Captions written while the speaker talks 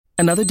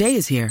Another day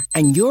is here,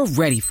 and you're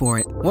ready for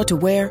it. What to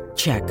wear?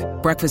 Check.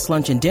 Breakfast,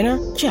 lunch, and dinner?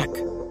 Check.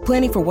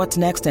 Planning for what's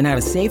next and how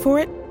to save for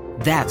it?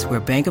 That's where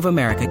Bank of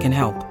America can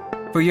help.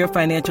 For your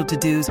financial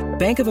to-dos,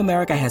 Bank of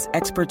America has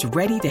experts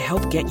ready to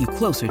help get you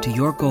closer to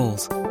your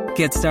goals.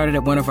 Get started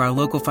at one of our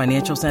local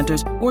financial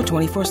centers or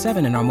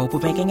 24/7 in our mobile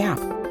banking app.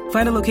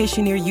 Find a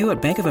location near you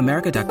at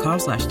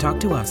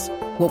bankofamerica.com/talktous.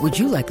 What would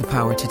you like the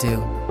power to do?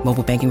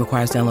 Mobile banking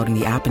requires downloading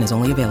the app and is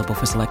only available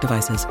for select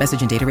devices.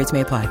 Message and data rates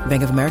may apply.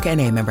 Bank of America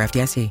N.A., member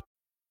FDIC.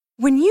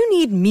 When you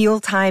need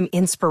mealtime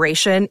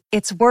inspiration,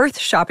 it's worth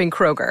shopping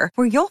Kroger,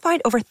 where you'll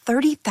find over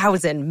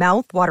 30,000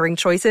 mouth-watering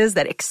choices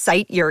that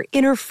excite your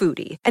inner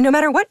foodie. And no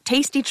matter what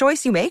tasty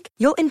choice you make,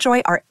 you'll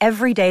enjoy our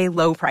everyday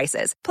low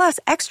prices, plus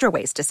extra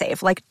ways to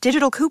save, like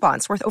digital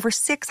coupons worth over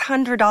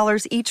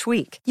 $600 each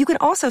week. You can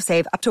also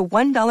save up to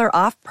 $1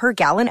 off per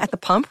gallon at the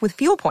pump with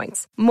fuel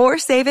points. More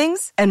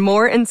savings and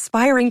more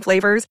inspiring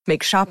flavors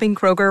make shopping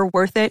Kroger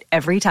worth it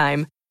every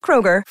time.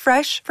 Kroger,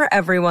 fresh for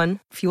everyone.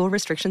 Fuel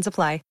restrictions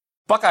apply.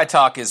 Buckeye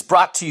Talk is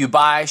brought to you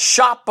by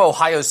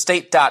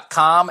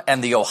ShopOhioState.com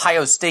and the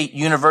Ohio State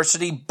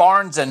University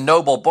Barnes &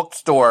 Noble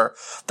Bookstore,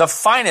 the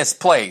finest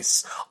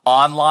place,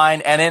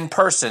 online and in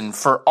person,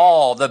 for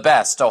all the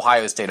best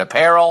Ohio State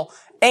apparel,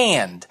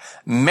 and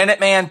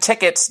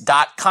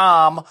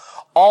MinutemanTickets.com.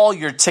 All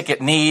your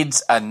ticket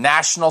needs, a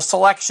national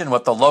selection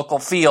with the local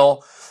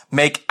feel.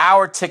 Make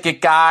our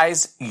ticket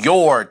guys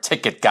your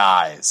ticket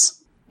guys.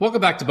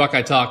 Welcome back to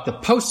Buckeye Talk, the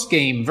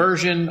post-game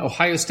version,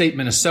 Ohio State,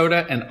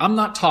 Minnesota, and I'm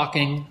not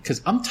talking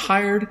because I'm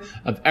tired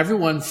of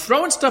everyone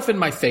throwing stuff in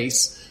my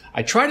face.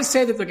 I try to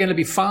say that they're going to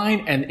be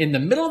fine, and in the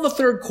middle of the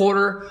third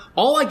quarter,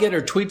 all I get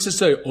are tweets that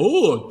say,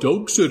 oh,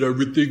 Doug said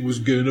everything was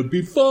going to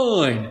be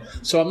fine.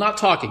 So I'm not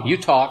talking. You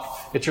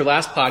talk. It's your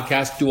last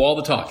podcast. Do all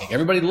the talking.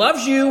 Everybody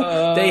loves you.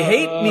 They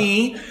hate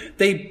me.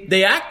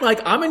 They act like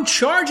I'm in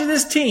charge of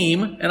this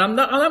team, and I'm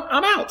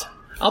out.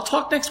 I'll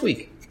talk next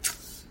week.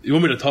 You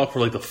want me to talk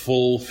for like the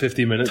full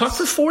 50 minutes? Talk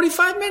for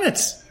 45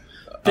 minutes.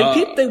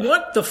 They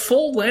want the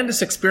full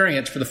Landis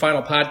experience for the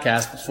final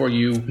podcast before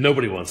you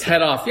Nobody wants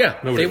head that. off. Yeah,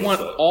 Nobody they want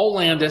that. all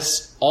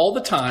Landis all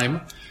the time.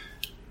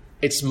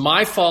 It's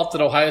my fault that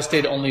Ohio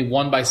State only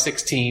won by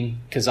 16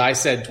 because I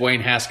said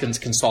Dwayne Haskins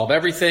can solve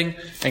everything.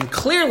 And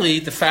clearly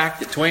the fact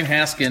that Dwayne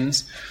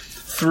Haskins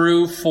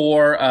threw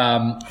for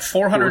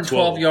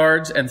 412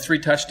 yards and 3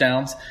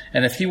 touchdowns,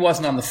 and if he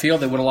wasn't on the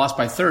field, they would have lost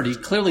by 30.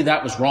 Clearly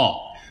that was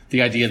wrong.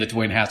 The idea that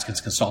Dwayne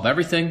Haskins can solve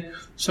everything.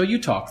 So you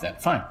talk then.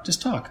 Fine.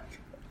 Just talk.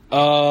 Yeah,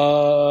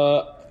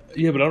 but I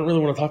don't really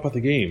want to talk about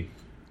the game.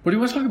 What do you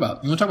want to talk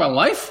about? You want to talk about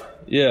life?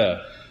 Yeah.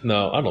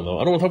 No, I don't know.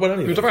 I don't want to talk about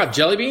anything. You want to talk about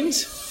jelly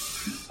beans?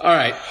 All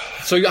right.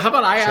 So how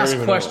about I ask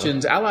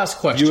questions? I'll ask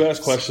questions. You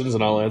ask questions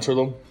and I'll answer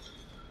them.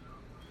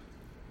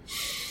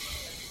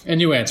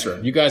 And you answer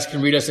them. You guys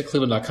can read us at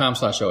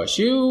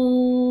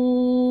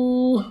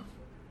cleveland.com/OSU.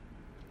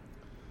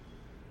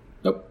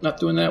 Nope, not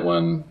doing that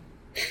one.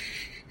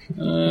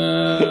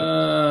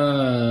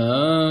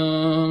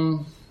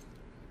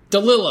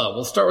 DeLillo.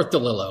 We'll start with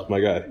DeLillo. My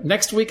guy.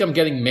 Next week I'm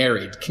getting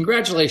married.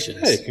 Congratulations.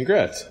 Hey,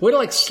 congrats. Way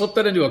to slip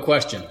that into a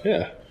question.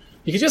 Yeah.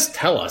 You can just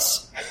tell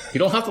us. You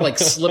don't have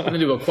to slip it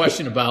into a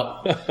question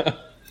about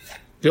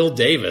Bill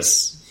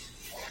Davis.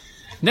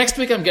 Next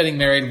week I'm getting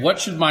married. What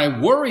should my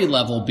worry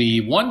level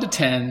be? 1 to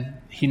 10.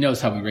 He knows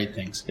how we rate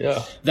things.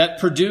 Yeah. That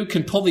Purdue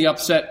can pull the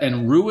upset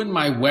and ruin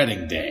my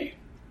wedding day.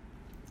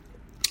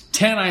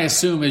 10, I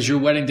assume, is your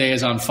wedding day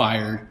is on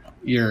fire.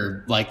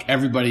 You're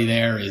everybody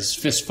there is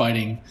fist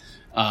fighting.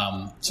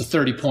 It's a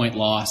 30-point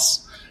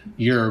loss.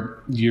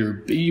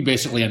 You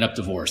basically end up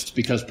divorced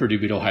because Purdue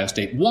beat Ohio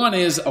State. 1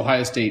 is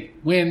Ohio State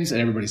wins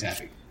and everybody's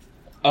happy.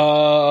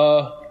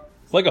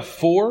 Like a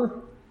 4.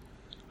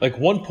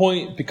 1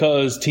 point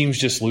because teams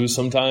just lose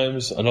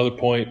sometimes. Another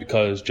point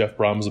because Jeff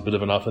Brom is a bit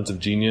of an offensive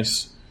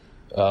genius.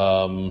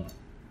 Another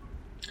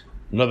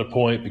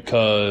point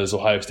because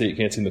Ohio State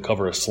can't seem to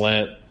cover a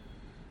slant.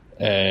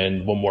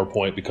 And 1 more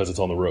point because it's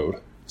on the road.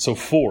 So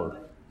 4.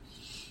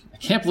 I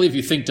can't believe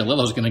you think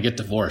DeLillo's going to get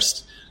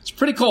divorced. It's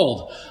pretty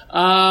cold.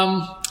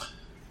 Yeah,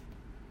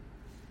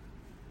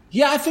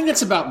 I think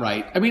that's about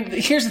right. I mean,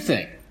 here's the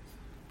thing.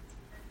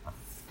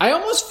 I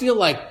almost feel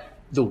like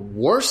the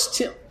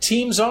worse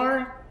teams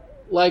are,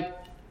 the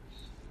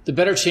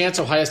better chance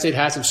Ohio State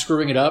has of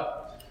screwing it up.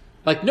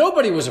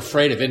 Nobody was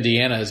afraid of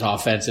Indiana's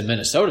offense and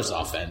Minnesota's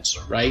offense,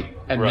 right?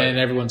 And then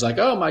everyone's like,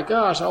 oh, my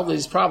gosh, all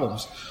these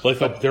problems.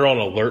 They're on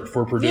alert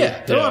for Purdue?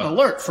 Yeah, they're on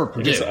alert for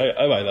Purdue.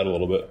 I buy that a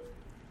little bit.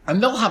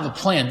 And they'll have a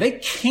plan. They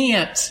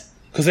can't.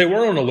 Because they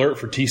were on alert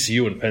for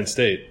TCU and Penn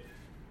State.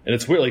 And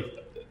it's weird,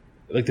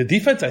 the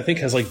defense, I think,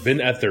 has,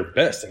 been at their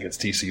best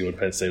against TCU and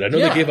Penn State. I know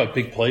they gave up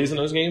big plays in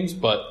those games,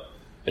 but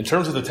in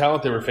terms of the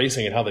talent they were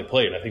facing and how they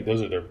played, I think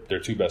those are their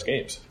 2 best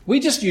games. We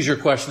just use your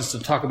questions to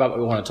talk about what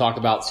we want to talk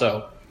about,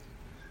 so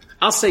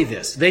I'll say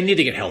this. They need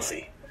to get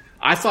healthy.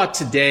 I thought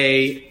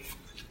today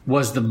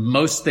was the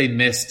most they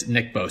missed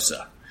Nick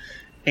Bosa.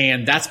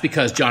 And that's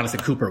because Jonathan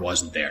Cooper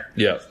wasn't there.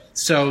 Yeah.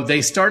 So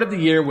they started the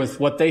year with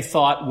what they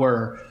thought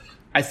were,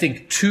 I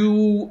think,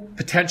 2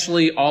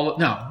 potentially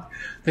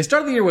They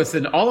started the year with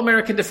an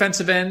All-American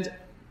defensive end,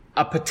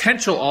 a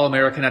potential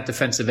All-American at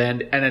defensive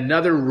end, and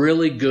another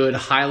really good,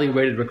 highly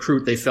rated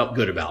recruit they felt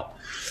good about.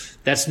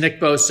 That's Nick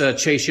Bosa,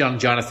 Chase Young,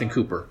 Jonathan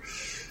Cooper.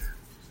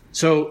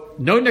 So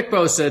no Nick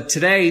Bosa.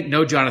 Today,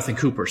 no Jonathan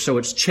Cooper. So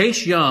it's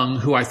Chase Young,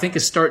 who I think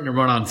is starting to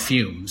run on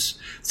fumes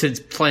since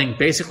playing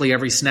basically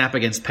every snap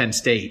against Penn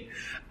State.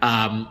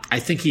 I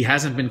think he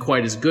hasn't been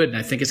quite as good, and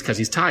I think it's because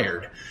he's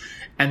tired.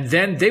 And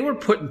then they were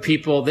putting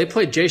people – they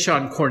played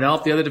Jashon Cornell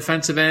at the other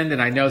defensive end, and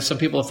I know some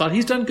people have thought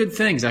he's done good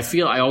things.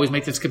 I always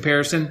make this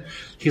comparison.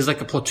 He's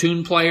like a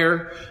platoon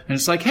player, and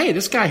it's like, hey,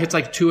 this guy hits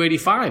like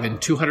 285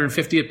 and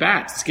 250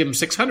 at-bats. Let's give him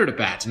 600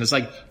 at-bats. And it's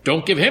like,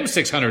 don't give him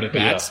 600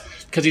 at-bats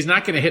because he's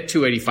not going to hit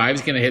 285.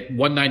 He's going to hit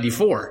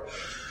 194.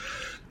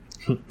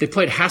 They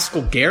played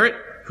Haskell Garrett,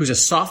 who's a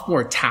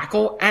sophomore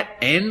tackle, at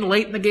end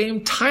late in the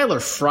game. Tyler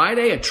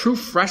Friday, a true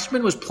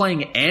freshman, was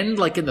playing end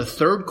like in the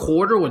third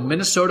quarter when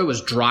Minnesota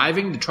was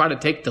driving to try to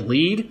take the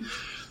lead.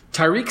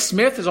 Tyreek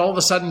Smith is all of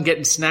a sudden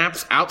getting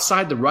snaps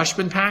outside the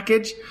rushman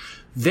package.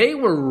 They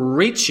were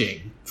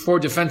reaching for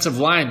defensive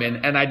linemen,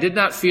 and I did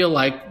not feel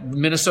like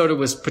Minnesota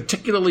was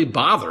particularly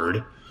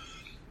bothered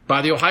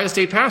by the Ohio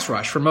State pass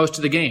rush for most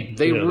of the game.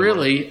 They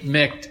really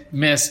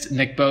missed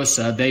Nick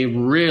Bosa. They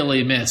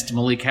really missed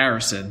Malik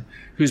Harrison,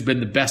 who's been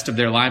the best of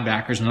their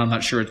linebackers, and I'm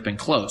not sure it's been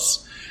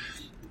close.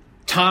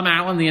 Tom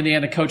Allen, the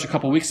Indiana coach, a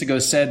couple weeks ago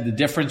said the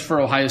difference for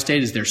Ohio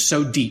State is they're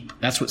so deep.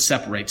 That's what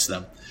separates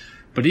them.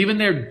 But even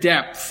their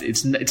depth,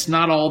 it's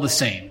not all the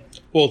same.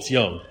 Well, it's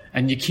young.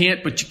 And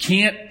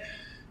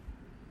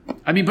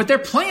but they're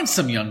playing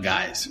some young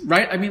guys,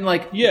 right? I mean,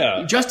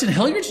 Justin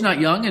Hilliard's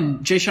not young, and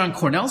Jashon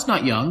Cornell's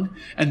not young,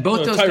 and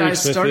both those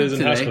guys Smith started is,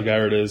 and today. Haskell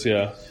Garrett is,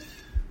 yeah.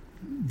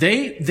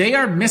 They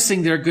are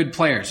missing their good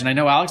players. And I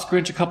know Alex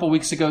Grinch a couple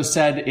weeks ago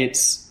said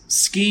it's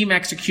scheme,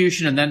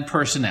 execution, and then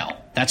personnel.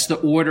 That's the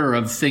order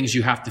of things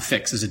you have to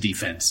fix as a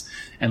defense.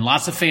 And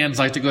lots of fans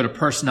like to go to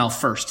personnel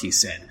first, he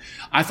said.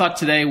 I thought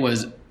today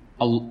was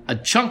a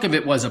chunk of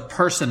it was a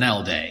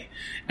personnel day.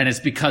 And it's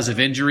because of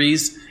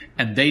injuries.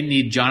 And they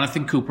need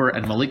Jonathan Cooper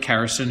and Malik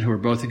Harrison, who are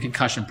both in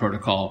concussion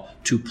protocol,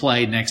 to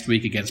play next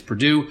week against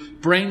Purdue.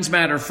 Brains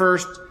matter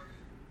first.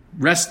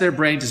 Rest their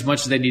brains as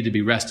much as they need to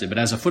be rested. But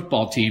as a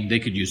football team, they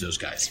could use those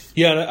guys.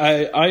 Yeah,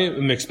 and I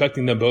am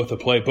expecting them both to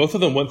play. Both of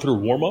them went through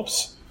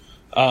warm-ups.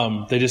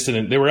 They just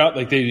didn't – they were out –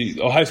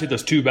 Ohio State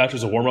does two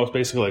batches of warm-ups,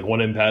 basically, like one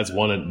in pads,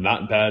 one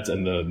not in pads.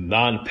 And the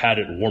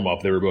non-padded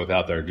warm-up, they were both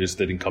out there. Just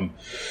they didn't come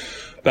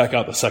back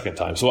out the second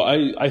time. So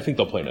I think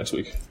they'll play next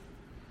week.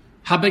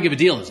 How big of a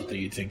deal is it that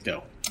you think,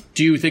 though?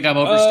 Do you think I'm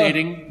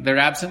overstating their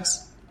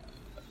absence?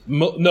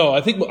 No, I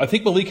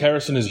think Malik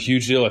Harrison is a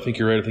huge deal. I think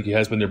you're right. I think he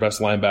has been their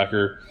best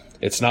linebacker.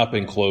 It's not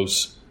been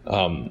close.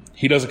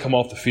 He doesn't come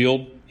off the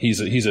field. He's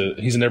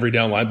an every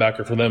down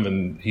linebacker for them,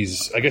 and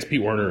I guess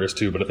Pete Werner is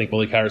too, but I think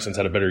Malik Harrison's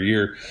had a better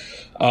year.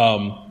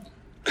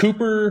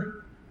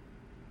 Cooper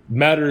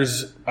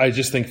matters, I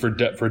just think, for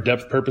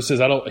depth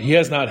purposes. He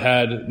has not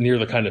had near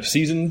the kind of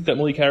season that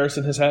Malik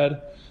Harrison has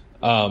had.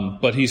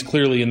 But he's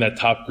clearly in that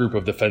top group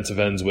of defensive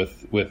ends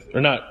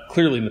or not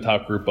clearly in the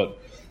top group, but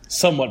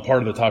somewhat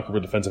part of the top group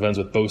of defensive ends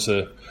with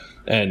Bosa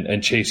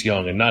and Chase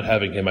Young, and not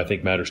having him I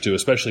think matters too,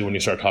 especially when you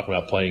start talking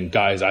about playing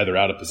guys either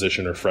out of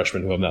position or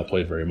freshmen who have not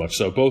played very much.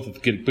 So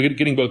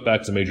getting both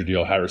back is a major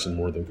deal. Harrison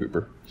more than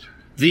Cooper.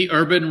 The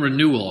urban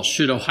renewal.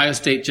 Should Ohio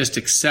State just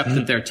accept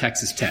that they're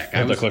Texas Tech?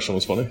 That question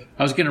was funny.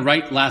 I was going to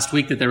write last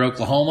week that they're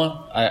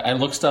Oklahoma. I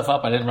looked stuff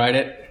up. I didn't write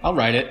it. I'll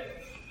write it.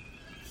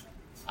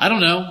 I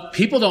don't know.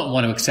 People don't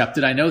want to accept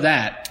it. I know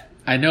that.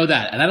 And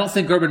I don't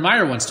think Urban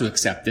Meyer wants to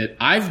accept it.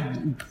 I've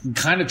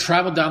kind of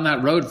traveled down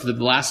that road for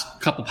the last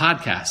couple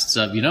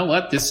podcasts of, you know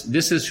what,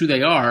 this is who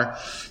they are.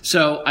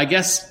 So I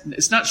guess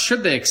it's not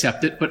should they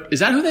accept it, but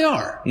is that who they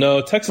are?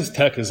 No, Texas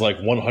Tech is like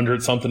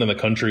 100-something in the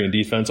country in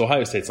defense.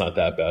 Ohio State's not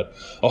that bad.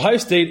 Ohio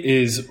State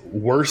is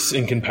worse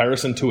in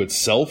comparison to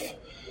itself.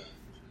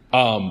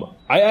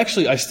 I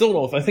still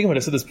don't. I think I might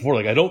have said this before.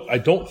 Like, I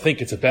don't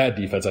think it's a bad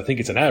defense. I think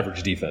it's an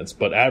average defense,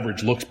 but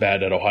average looks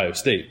bad at Ohio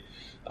State.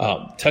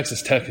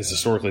 Texas Tech has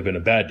historically been a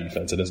bad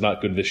defense and is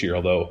not good this year.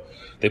 Although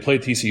they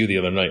played TCU the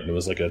other night and it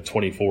was like a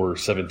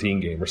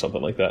 24-17 game or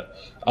something like that.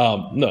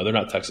 No, they're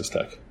not Texas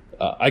Tech.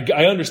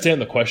 I understand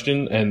the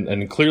question,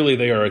 and clearly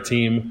they are a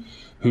team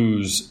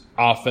whose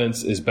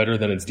offense is better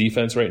than its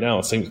defense right now.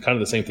 It's kind of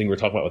the same thing we were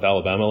talking about with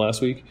Alabama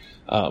last week.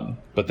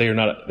 But they're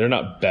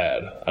not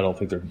bad. I don't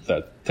think they're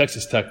that.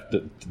 Texas Tech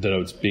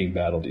denotes being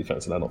bad on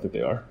defense, and I don't think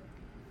they are.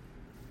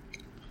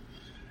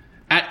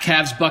 At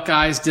Cavs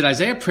Buckeyes, did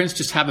Isaiah Prince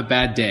just have a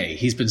bad day?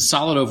 He's been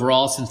solid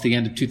overall since the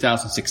end of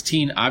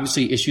 2016.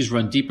 Obviously, issues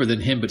run deeper than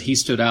him, but he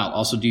stood out.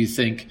 Also, do you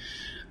think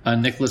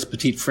Nicholas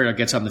Petit-Frere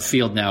gets on the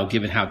field now,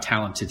 given how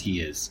talented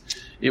he is?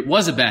 It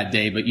was a bad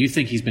day, but you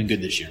think he's been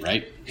good this year,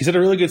 right? He's had a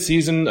really good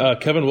season.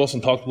 Kevin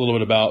Wilson talked a little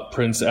bit about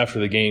Prince after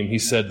the game. He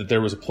said that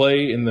there was a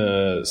play in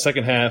the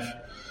second half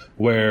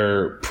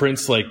where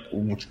Prince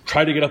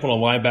tried to get up on a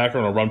linebacker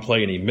on a run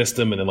play and he missed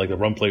him, and then the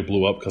run play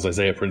blew up because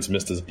Isaiah Prince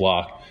missed his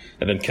block.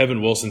 And then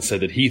Kevin Wilson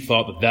said that he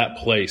thought that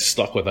play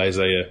stuck with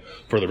Isaiah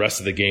for the rest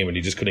of the game, and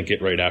he just couldn't get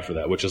right after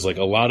that, which is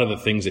a lot of the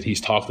things that he's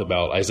talked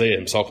about, Isaiah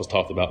himself has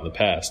talked about in the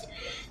past.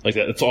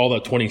 That's all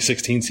that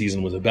 2016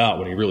 season was about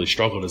when he really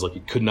struggled, is he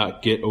could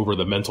not get over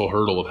the mental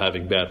hurdle of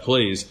having bad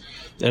plays.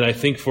 And I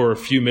think for a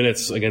few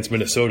minutes against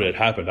Minnesota it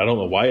happened. I don't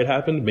know why it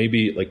happened.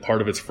 Maybe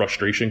part of it's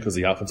frustration because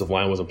the offensive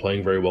line wasn't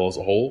playing very well as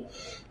a whole.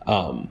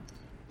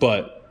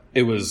 But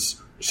it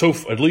was... So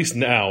at least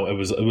now it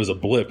was a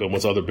blip in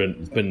what's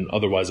been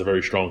otherwise a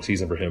very strong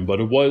season for him. But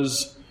it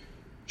was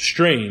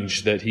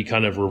strange that he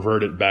kind of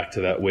reverted back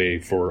to that way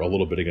for a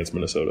little bit against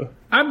Minnesota.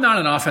 I'm not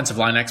an offensive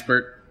line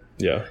expert.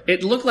 Yeah.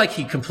 It looked like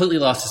he completely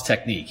lost his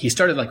technique. He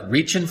started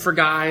reaching for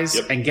guys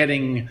and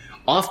getting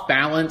off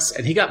balance,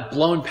 and he got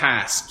blown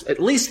past at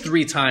least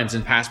 3 times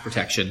in pass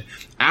protection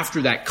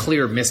after that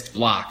clear missed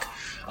block.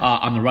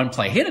 On the run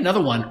play. He had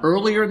another one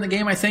earlier in the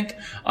game, I think,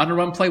 on the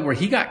run play where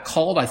he got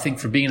called, I think,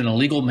 for being an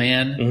illegal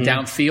man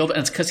downfield. And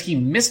it's because he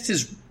missed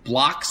his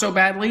block so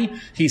badly,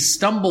 he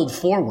stumbled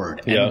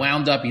forward and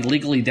wound up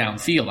illegally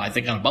downfield, I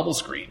think, on a bubble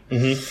screen.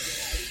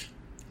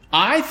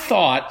 I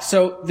thought,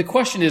 so the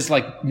question is,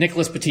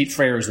 Nicholas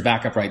Petit-Frere is the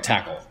backup right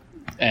tackle.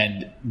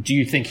 And do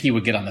you think he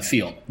would get on the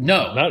field?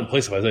 No. Not in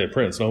place of Isaiah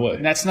Prince, no way.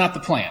 That's not the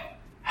plan.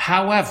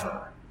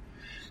 However,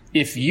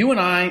 if you and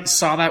I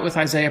saw that with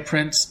Isaiah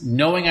Prince,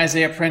 knowing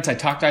Isaiah Prince, I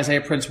talked to Isaiah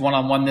Prince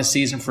one-on-one this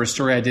season for a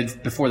story I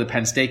did before the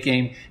Penn State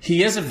game.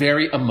 He is a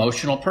very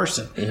emotional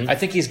person. I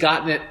think he's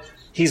gotten it.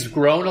 He's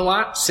grown a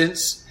lot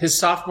since his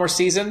sophomore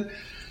season,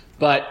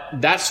 but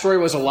that story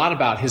was a lot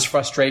about his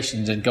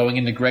frustrations and going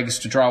into Greg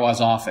Studrawa's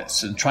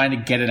office and trying to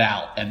get it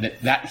out, and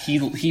that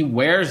he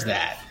wears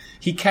that.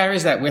 He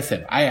carries that with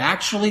him. I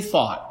actually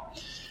thought,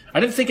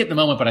 I didn't think it in the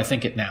moment, but I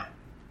think it now.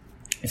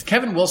 If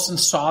Kevin Wilson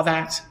saw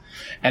that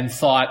and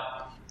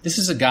thought, this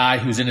is a guy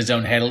who's in his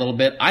own head a little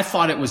bit, I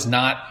thought it was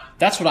not.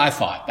 That's what I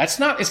thought. It's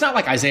not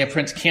like Isaiah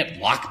Prince can't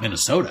block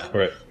Minnesota.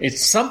 Right.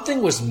 It's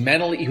something was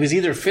mentally, he was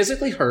either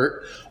physically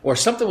hurt or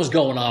something was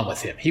going on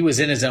with him. He was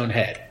in his own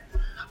head.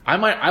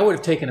 I would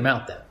have taken him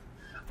out then.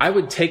 I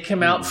would take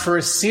him out for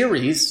a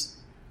series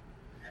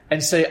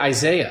and say,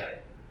 Isaiah,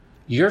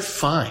 you're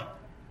fine.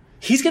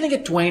 He's going to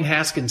get Dwayne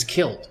Haskins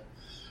killed.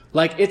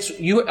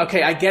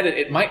 Okay, I get it.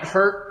 It might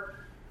hurt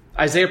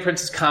Isaiah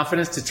Prince's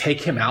confidence to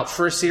take him out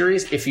for a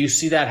series if you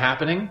see that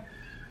happening.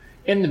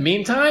 In the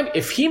meantime,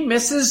 if he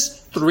misses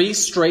 3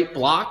 straight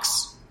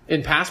blocks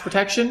in pass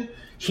protection,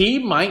 he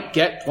might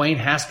get Dwayne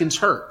Haskins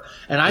hurt.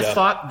 And I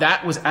thought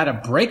that was at a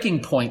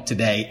breaking point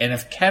today. And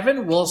if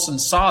Kevin Wilson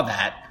saw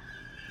that,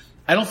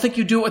 I don't think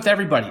you do it with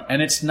everybody.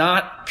 And it's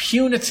not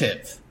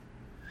punitive.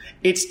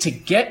 It's to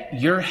get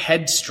your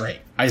head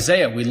straight.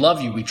 Isaiah, we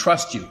love you. We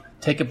trust you.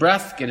 Take a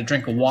breath, get a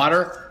drink of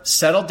water,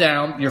 settle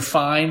down, you're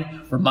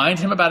fine, remind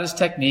him about his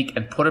technique,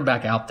 and put him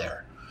back out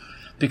there.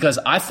 Because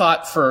I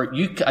thought for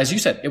you, as you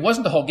said, it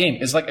wasn't the whole game.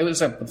 It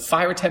was a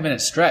 5 or 10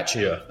 minute stretch.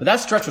 Yeah. But that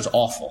stretch was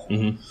awful.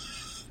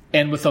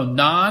 And with a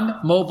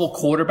non-mobile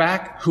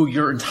quarterback who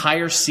your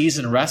entire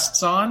season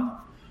rests on,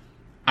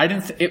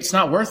 it's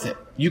not worth it.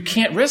 You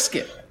can't risk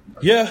it.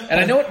 Yeah. And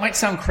I know it might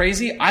sound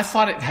crazy. I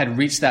thought it had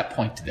reached that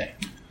point today.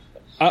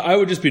 I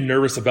would just be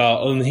nervous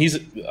about.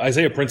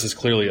 Isaiah Prince is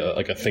clearly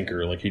a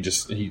thinker.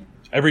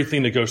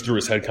 Everything that goes through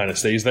his head kind of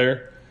stays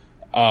there.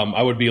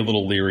 I would be a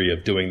little leery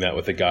of doing that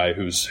with a guy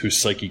whose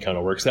psyche kind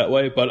of works that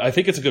way. But I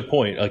think it's a good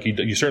point.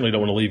 You certainly don't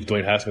want to leave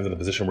Dwayne Haskins in a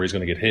position where he's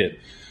going to get hit.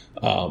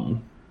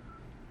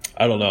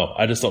 I don't know.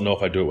 I just don't know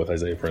if I do it with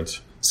Isaiah Prince.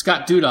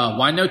 Scott Duda,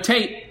 why no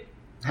Tate?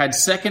 Had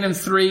 2nd and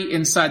 3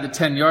 inside the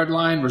 10-yard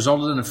line,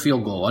 resulted in a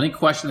field goal. Any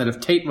question that if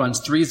Tate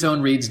runs 3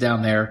 zone reads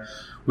down there,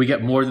 we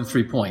get more than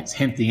 3 points?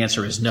 Hint, the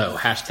answer is no.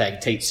 #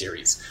 Tate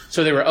series.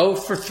 So they were 0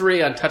 for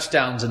 3 on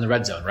touchdowns in the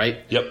red zone, right?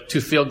 Yep.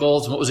 2 field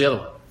goals. And what was the other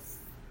one?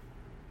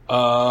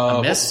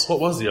 A miss? What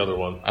was the other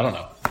one? I don't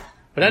know.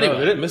 But anyway. No,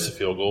 they didn't miss a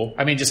field goal.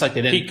 I mean, just like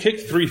they didn't. He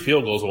kicked 3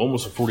 field goals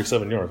almost for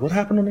 47 yards. What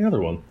happened on the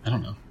other one? I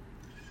don't know.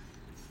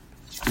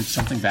 Did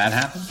something bad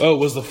happen? Oh,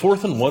 was the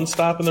 4th and 1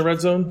 stop in the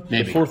red zone?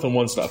 Maybe. The 4th and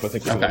 1 stop, I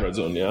think, was in the red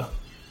zone, yeah.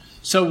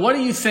 So what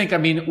do you think? I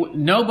mean,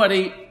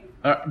 nobody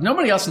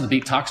else in the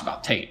beat talks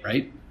about Tate,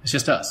 right? It's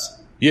just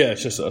us. Yeah,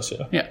 it's just us,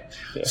 yeah.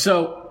 Yeah.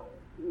 So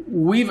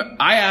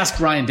I asked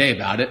Ryan Day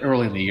about it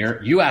early in the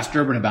year. You asked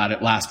Urban about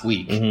it last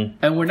week.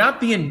 And we're not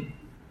being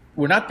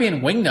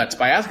wingnuts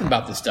by asking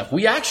about this stuff.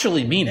 We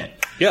actually mean it.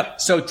 Yeah.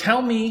 So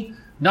tell me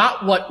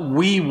not what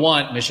we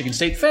want, Michigan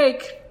State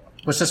fake.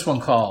 What's this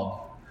one called?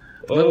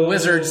 Little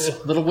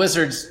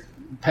Wizards.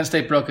 Penn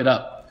State broke it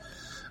up.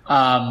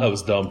 That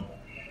was dumb.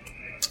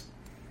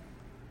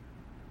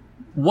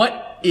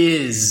 What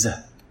is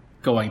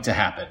going to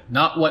happen?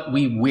 Not what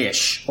we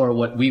wish or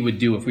what we would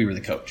do if we were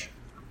the coach.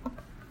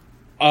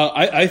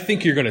 I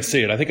think you're going to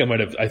see it. I think I might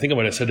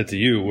have said it to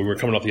you when we were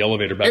coming off the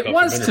elevator back up. It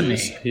was to me.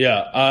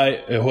 Yeah.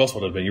 Who else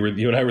would it have been?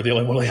 You and I were the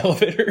only one on the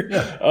elevator.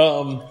 Yeah.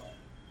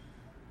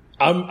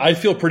 I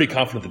feel pretty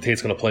confident that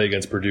Tate's going to play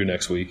against Purdue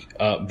next week.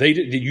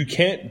 You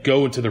can't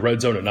go into the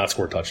red zone and not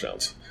score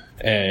touchdowns.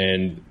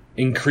 And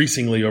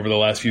increasingly over the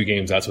last few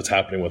games, that's what's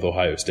happening with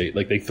Ohio State.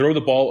 Like, they throw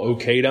the ball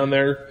okay down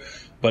there,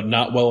 but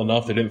not well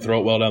enough. They didn't throw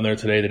it well down there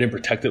today. They didn't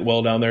protect it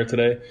well down there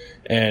today.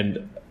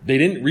 And they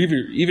didn't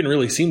even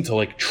really seem to,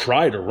 like,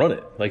 try to run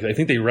it. Like, I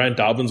think they ran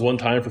Dobbins one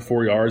time for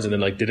 4 yards and then,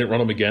 like, didn't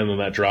run him again on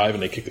that drive,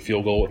 and they kicked the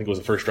field goal. I think it was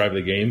the first drive of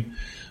the game.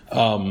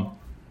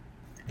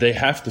 They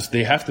have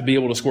to be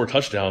able to score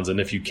touchdowns, and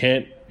if you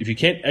can't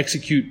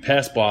execute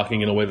pass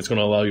blocking in a way that's going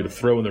to allow you to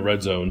throw in the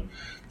red zone,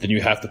 then you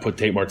have to put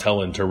Tate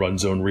Martell in to run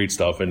zone read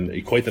stuff and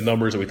equate the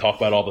numbers that we talk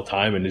about all the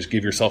time and just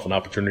give yourself an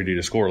opportunity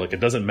to score. Like, it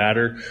doesn't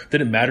matter. It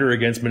didn't matter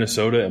against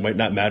Minnesota. It might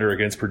not matter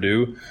against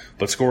Purdue,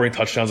 but scoring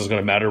touchdowns is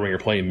going to matter when you're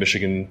playing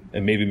Michigan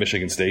and maybe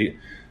Michigan State.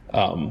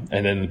 And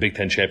then the Big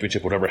Ten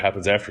championship, whatever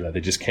happens after that,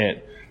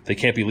 they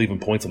can't be leaving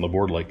points on the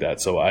board like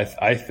that. So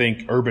I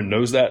think Urban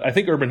knows that. I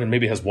think Urban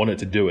maybe has wanted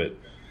to do it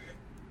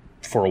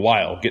for a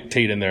while, get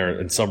Tate in there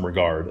in some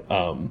regard.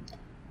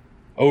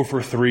 0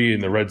 for 3 in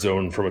the red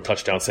zone from a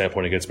touchdown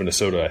standpoint against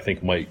Minnesota, I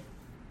think might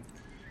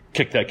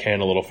kick that can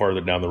a little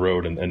farther down the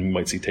road, and we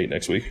might see Tate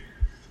next week.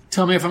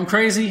 Tell me if I'm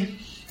crazy.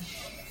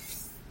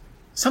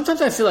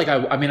 Sometimes I feel like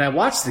I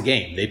watch the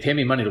game. They pay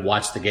me money to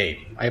watch the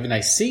game. I have a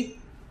nice seat.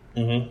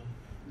 Mm-hmm.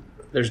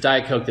 There's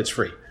Diet Coke that's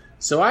free.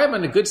 So I am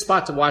in a good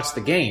spot to watch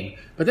the game.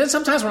 But then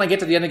sometimes when I get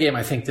to the end of the game,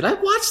 I think, did I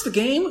watch the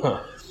game?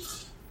 Huh.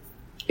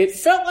 It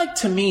felt like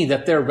to me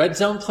that their red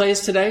zone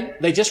plays today,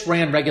 they just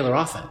ran regular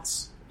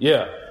offense.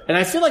 Yeah. And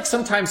I feel like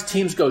sometimes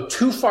teams go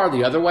too far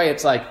the other way.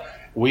 It's like,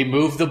 we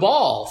moved the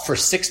ball for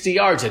 60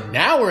 yards, and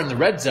now we're in the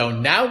red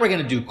zone. Now we're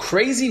going to do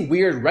crazy,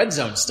 weird red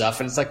zone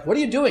stuff. And it's like, what are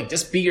you doing?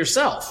 Just be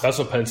yourself. That's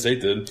what Penn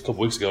State did a couple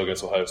weeks ago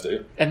against Ohio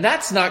State. And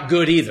that's not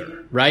good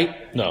either,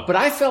 right? No. But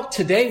I felt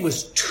today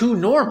was too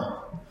normal.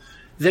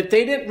 That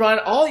they didn't run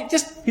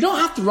you don't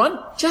have to run,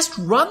 just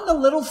run the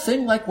little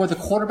thing like where the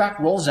quarterback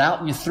rolls out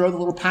and you throw the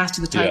little pass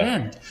to the tight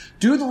end.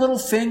 Do the little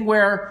thing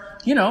where,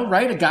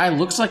 a guy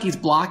looks like he's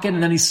blocking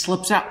and then he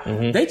slips out.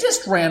 Mm-hmm. They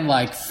just ran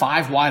like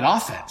 5 wide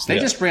offense. They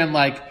just ran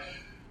like,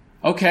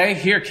 okay,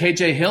 here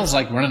KJ Hill's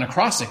like running a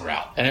crossing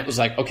route. And it was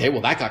like, okay, well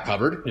that got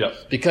covered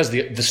because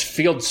this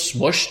field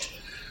smushed.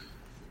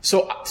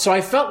 So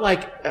I felt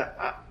like,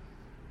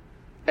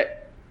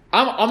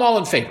 I'm all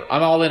in favor.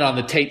 I'm all in on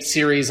the Tate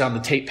series, on the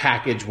Tate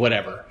package,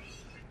 whatever.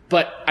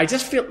 But I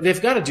just feel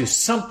they've got to do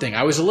something.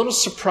 I was a little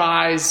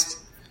surprised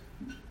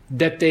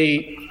that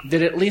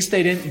at least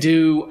they didn't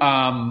do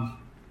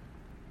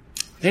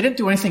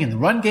anything in the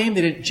run game.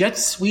 They didn't jet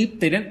sweep.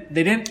 They didn't.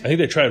 I think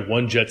they tried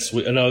one jet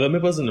sweep. No,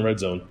 that wasn't in the red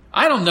zone.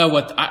 I don't know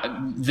what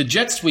the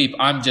jet sweep.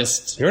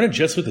 They're in a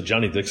jet sweep to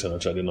Johnny Dixon,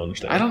 which I didn't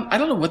understand. I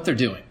don't know what they're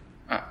doing.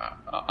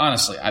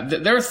 Honestly,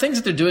 there are things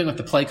that they're doing with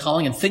the play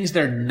calling and things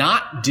they're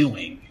not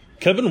doing.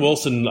 Kevin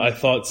Wilson, I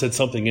thought, said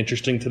something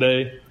interesting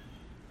today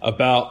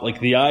about like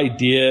the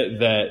idea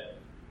that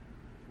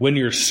when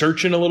you're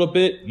searching a little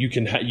bit, you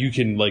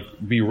can like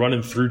be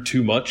running through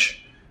too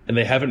much, and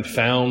they haven't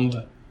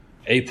found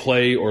a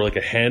play or like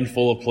a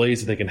handful of plays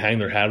that they can hang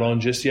their hat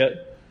on just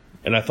yet.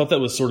 And I thought that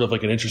was sort of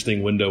like an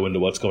interesting window into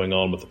what's going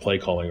on with the play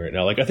calling right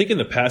now. Like, I think in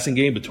the passing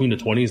game between the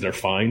 20s, they're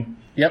fine.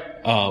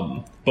 Yep.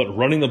 But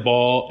running the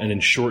ball and in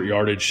short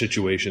yardage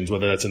situations,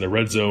 whether that's in the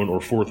red zone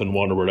or 4th and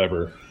 1 or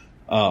whatever,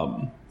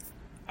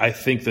 I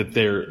think that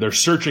they're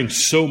searching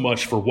so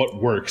much for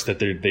what works that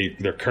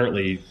they're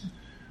currently,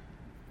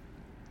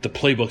 the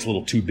playbook's a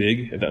little too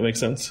big, if that makes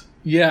sense.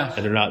 Yeah.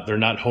 And they're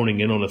not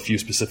honing in on a few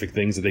specific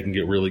things that they can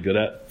get really good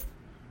at.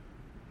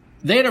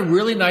 They had a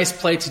really nice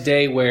play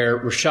today where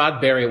Rashad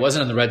Berry, it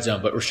wasn't in the red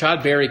zone, but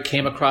Rashad Berry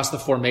came across the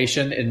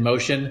formation in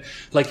motion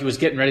like he was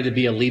getting ready to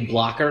be a lead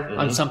blocker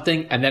on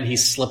something, and then he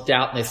slipped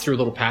out and they threw a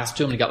little pass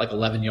to him and he got like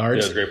 11 yards.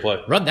 Yeah, it was a great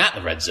play. Run that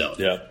in the red zone.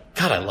 Yeah.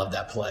 God, I love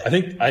that play.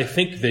 I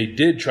think they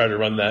did try to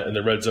run that in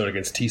the red zone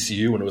against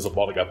TCU when it was a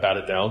ball that got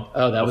batted down.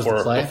 Oh, that was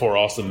the play? Before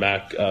Austin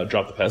Mack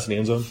dropped the pass in the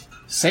end zone.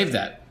 Save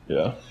that.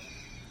 Yeah.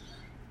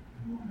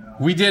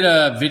 We did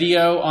a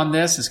video on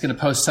this. It's going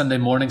to post Sunday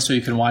morning, so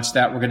you can watch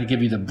that. We're going to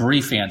give you the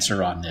brief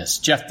answer on this.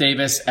 Jeff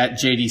Davis at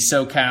JD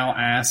SoCal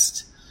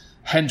asked.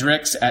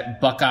 Hendricks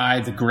at Buckeye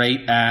the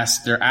Great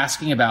asked. They're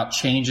asking about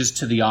changes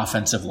to the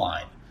offensive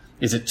line.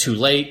 Is it too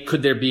late?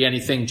 Could there be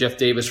anything? Jeff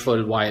Davis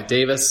floated Wyatt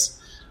Davis.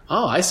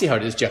 Oh, I see how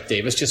it is, Jeff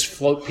Davis. Just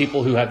float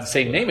people who have the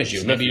same name as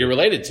you. Maybe you're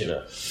related to.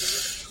 Yeah.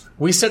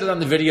 We said it on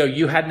the video.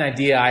 You had an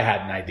idea. I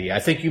had an idea. I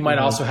think you might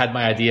also had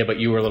my idea, but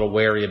you were a little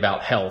wary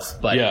about health.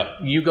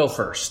 But you go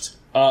first.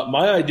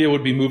 My idea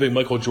would be moving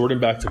Michael Jordan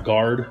back to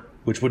guard,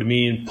 which would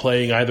mean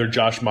playing either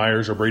Josh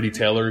Myers or Brady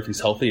Taylor if he's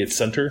healthy at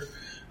center.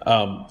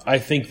 I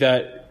think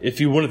that if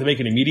you wanted to make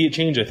an immediate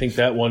change, I think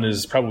that one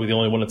is probably the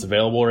only one that's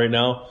available right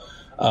now.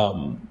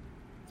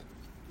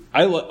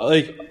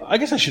 I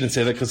guess I shouldn't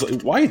say that because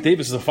Wyatt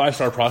Davis is a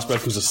 5-star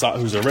prospect who's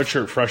a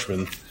redshirt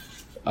freshman.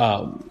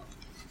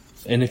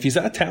 And if he's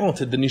that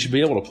talented, then you should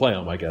be able to play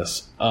him, I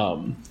guess.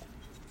 And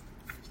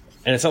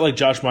it's not like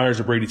Josh Myers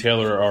or Brady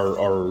Taylor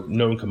are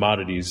known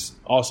commodities.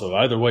 Also,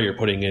 either way, you're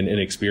putting in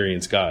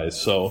inexperienced guys.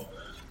 So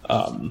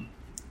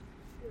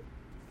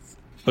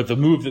But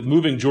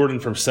moving Jordan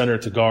from center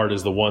to guard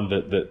is the one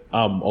that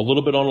I'm a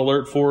little bit on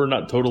alert for.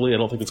 Not totally. I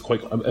don't think it's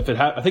quite. I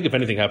think if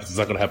anything happens, it's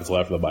not going to happen until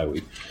after the bye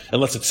week,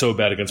 unless it's so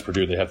bad against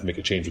Purdue they have to make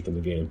a change within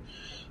the game.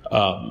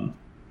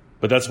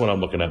 But that's what I'm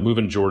looking at: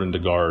 moving Jordan to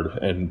guard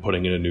and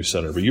putting in a new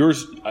center. But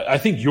I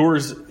think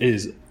yours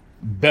is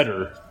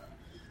better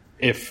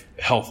if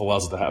health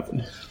allows it to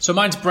happen. So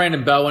mine's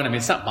Brandon Bowen. I mean,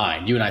 it's not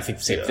mine. You and I think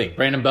the same thing.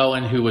 Brandon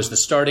Bowen, who was the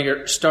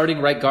starting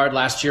right guard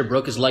last year,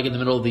 broke his leg in the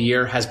middle of the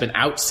year, has been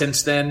out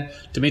since then.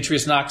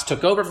 Demetrius Knox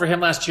took over for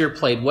him last year,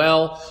 played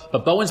well,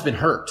 but Bowen's been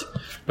hurt.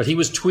 But he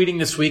was tweeting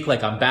this week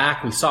like, I'm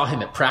back. We saw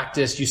him at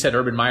practice. You said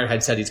Urban Meyer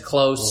had said he's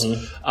close.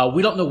 Mm-hmm.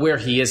 We don't know where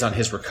he is on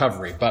his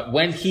recovery, but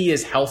when he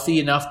is healthy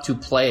enough to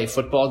play a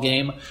football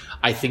game,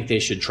 I think they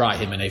should try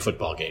him in a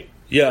football game.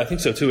 Yeah, I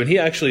think so too. And he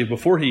actually,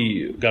 before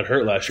he got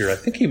hurt last year, I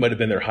think he might have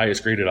been their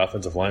highest graded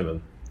offensive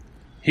lineman.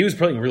 He was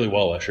playing really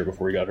well last year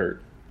before he got hurt.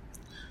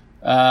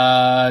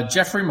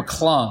 Jeffrey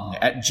McClung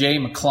at J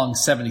McClung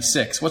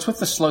 76. What's with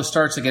the slow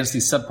starts against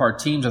these subpar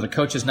teams? Are the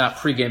coaches not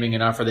pre-gaming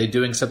enough? Are they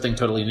doing something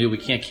totally new? We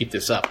can't keep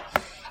this up.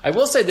 I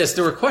will say this.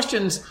 There were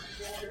questions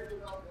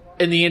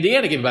in the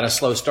Indiana game about a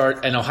slow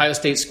start, and Ohio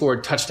State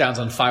scored touchdowns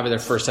on 5 of their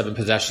first 7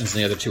 possessions,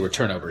 and the other 2 were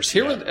turnovers.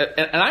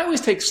 And I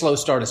always take slow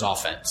start as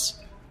offense.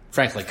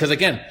 Frankly, because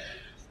again,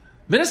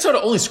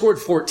 Minnesota only scored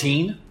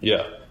 14.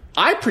 Yeah.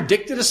 I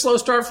predicted a slow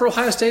start for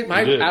Ohio State.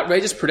 My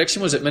outrageous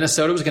prediction was that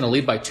Minnesota was going to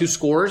lead by 2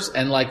 scores,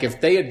 and like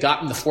if they had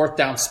gotten the 4th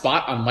down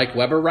spot on Mike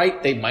Weber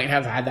right, they might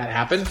have had that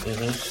happen.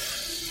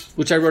 Mm-hmm.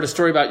 Which I wrote a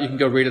story about. You can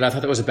go read it. I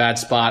thought that was a bad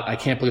spot. I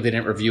can't believe they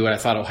didn't review it. I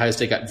thought Ohio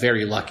State got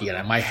very lucky,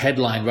 and my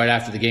headline right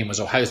after the game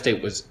was Ohio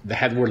State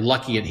had the word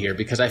lucky in here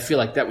because I feel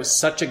like that was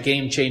such a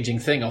game-changing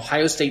thing.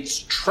 Ohio State's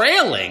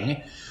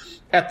trailing.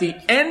 At the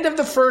end of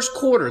the first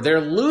quarter,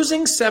 they're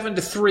losing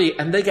 7-3,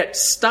 and they get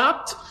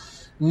stopped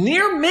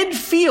near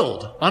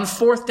midfield on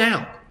 4th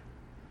down.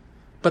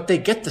 But they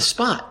get the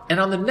spot.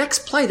 And on the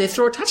next play, they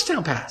throw a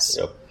touchdown pass.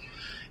 Yep.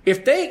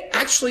 If they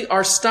actually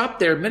are stopped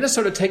there,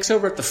 Minnesota takes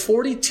over at the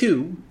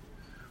 42,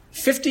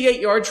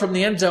 58 yards from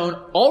the end zone,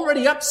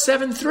 already up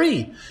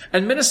 7-3.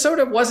 And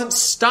Minnesota wasn't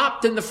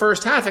stopped in the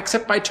first half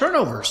except by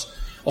turnovers.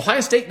 Ohio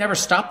State never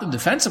stopped them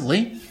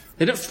defensively.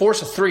 They didn't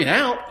force a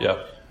 3-and-out.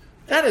 Yeah.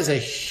 That's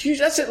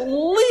at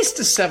least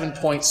a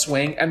 7-point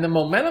swing. And the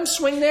momentum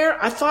swing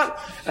there, I thought,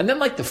 and then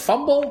like the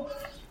fumble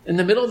in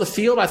the middle of the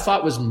field, I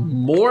thought was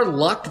more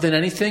luck than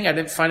anything. I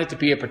didn't find it to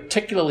be a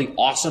particularly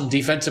awesome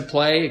defensive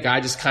play. A guy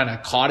just kind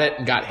of caught it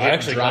and got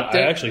hit and dropped it.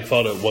 I actually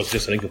thought it was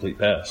just an incomplete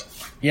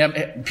pass. Yeah,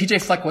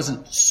 PJ Fleck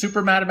wasn't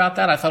super mad about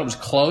that. I thought it was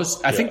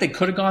close. I think they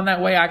could have gone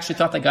that way. I actually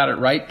thought they got it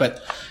right.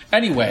 But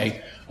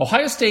anyway,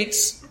 Ohio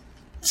State's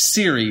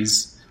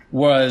series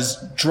was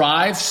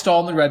drive, stall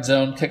in the red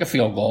zone, kick a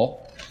field goal.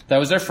 That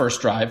was their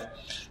first drive.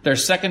 Their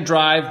second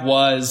drive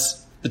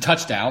was the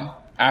touchdown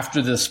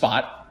after the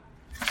spot.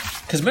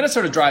 Because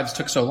Minnesota drives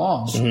took so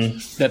long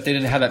that they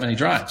didn't have that many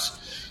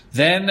drives.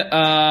 Then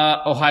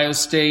Ohio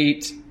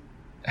State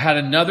had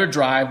another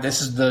drive. This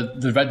is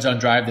the red zone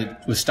drive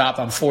that was stopped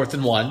on 4th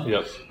and 1.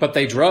 Yep. But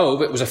they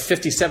drove. It was a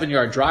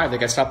 57-yard drive. They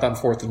got stopped on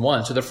 4th and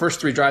 1. So the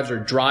first 3 drives are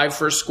drive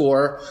for a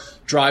score,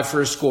 drive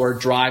for a score,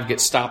 drive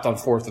gets stopped on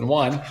 4th and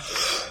 1.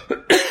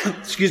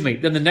 Excuse me.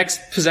 Then the next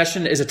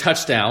possession is a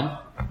touchdown.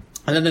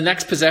 And then the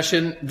next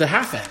possession, the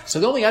half end. So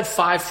they only had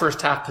 5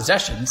 first-half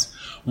possessions.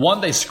 One,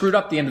 they screwed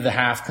up the end of the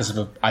half because of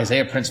an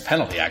Isaiah Prince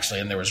penalty,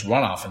 actually, and there was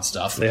runoff and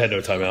stuff. They had no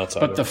timeouts.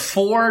 But the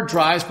 4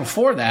 drives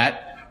before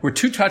that were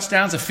 2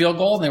 touchdowns, a field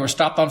goal, and they were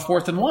stopped on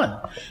 4th and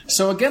 1.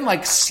 So again,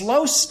 like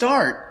slow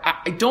start.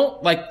 I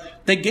don't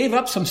like they gave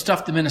up some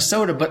stuff to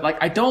Minnesota, but like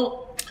I don't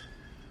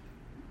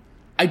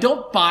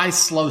buy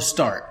slow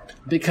start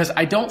because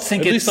I don't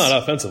think at least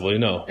not offensively.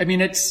 No, I mean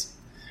it's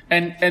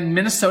and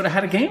Minnesota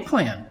had a game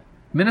plan.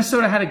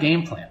 Minnesota had a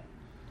game plan.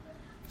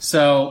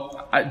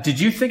 So did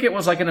you think it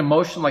was like an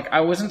emotion? Like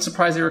I wasn't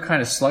surprised they were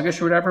kind of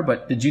sluggish or whatever,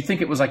 but did you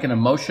think it was like an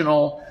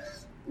emotional,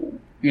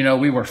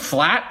 we were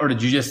flat, or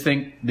did you just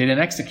think they didn't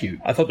execute?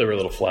 I thought they were a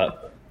little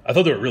flat. I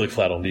thought they were really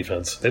flat on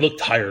defense. They looked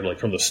tired like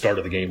from the start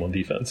of the game on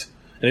defense.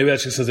 And maybe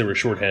that's just because they were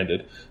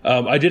shorthanded.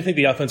 I did think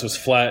the offense was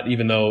flat,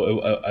 even though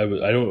I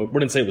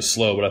wouldn't say it was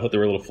slow, but I thought they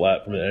were a little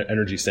flat from an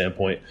energy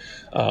standpoint,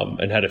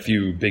 and had a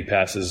few big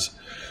passes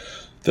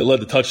that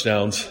led to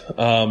touchdowns.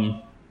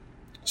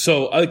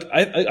 So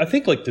I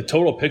think like the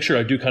total picture,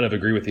 I do kind of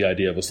agree with the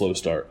idea of a slow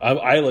start.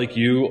 I like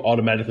you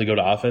automatically go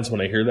to offense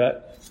when I hear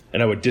that,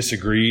 and I would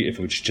disagree if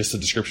it was just a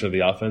description of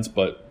the offense.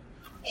 But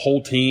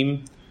whole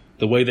team,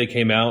 the way they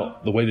came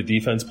out, the way the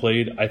defense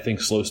played, I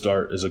think slow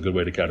start is a good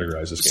way to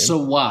categorize this game. So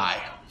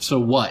why? So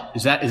what?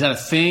 Is that a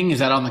thing? Is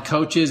that on the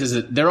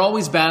coaches? They're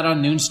always bad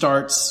on noon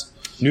starts?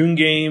 Noon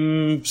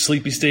game,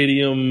 sleepy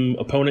stadium,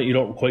 opponent you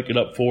don't quite get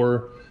up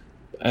for.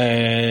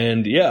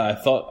 And yeah,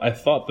 I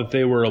thought that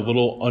they were a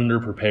little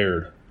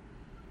underprepared,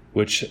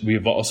 which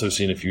we've also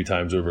seen a few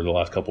times over the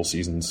last couple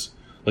seasons.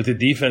 Like the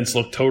defense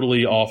looked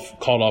totally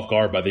caught off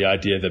guard by the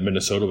idea that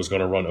Minnesota was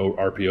going to run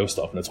RPO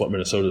stuff, and that's what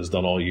Minnesota has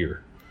done all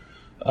year.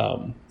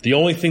 The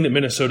only thing that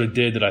Minnesota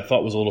did that I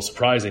thought was a little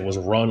surprising was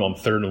run on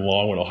 3rd and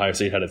long when Ohio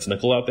State had its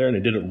nickel out there, and they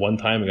did it one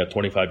time and got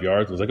 25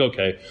 yards. It was like,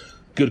 okay,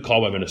 good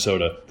call by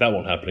Minnesota. That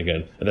won't happen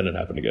again. And then it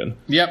happened again.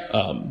 Yep.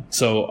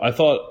 So I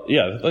thought,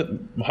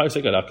 Ohio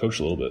State got outcoached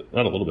a little bit.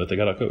 Not a little bit. They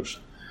got outcoached.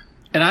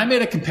 And I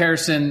made a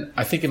comparison,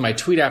 I think in my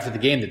tweet after the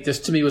game, that this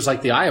to me was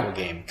like the Iowa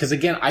game. Because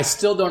again, I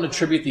still don't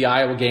attribute the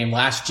Iowa game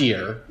last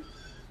year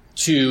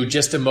to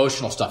just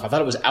emotional stuff. I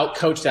thought it was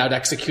outcoached,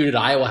 out-executed.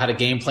 Iowa had a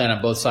game plan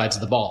on both sides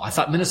of the ball. I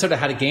thought Minnesota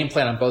had a game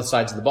plan on both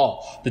sides of the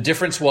ball. The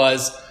difference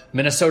was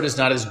Minnesota's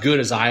not as good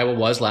as Iowa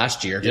was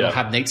last year. They don't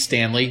have Nate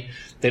Stanley.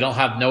 They don't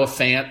have Noah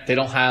Fant. They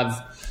don't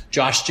have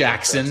Josh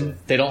Jackson.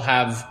 They don't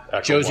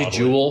have Josie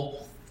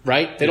Jewell,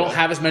 right? They don't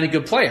have as many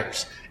good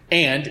players.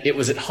 And it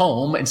was at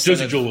home.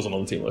 Josie Jewell wasn't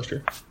on the team last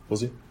year,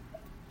 was he?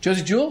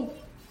 Josie Jewell?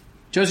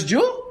 Josie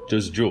Jewell?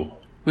 Josie Jewell.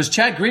 Was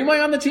Chad Greenway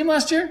on the team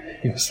last year?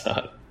 He was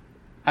not.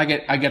 I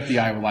get the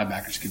Iowa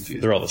linebackers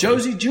confused. They're all the same.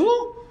 Josie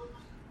Jewell?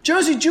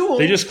 Josie Jewell.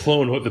 They just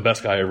clone the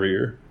best guy every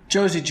year.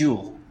 Josie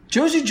Jewell.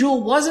 Josie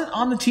Jewell wasn't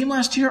on the team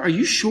last year. Are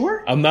you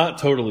sure? I'm not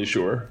totally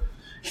sure.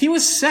 He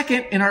was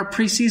second in our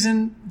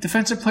preseason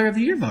Defensive Player of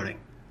the Year voting.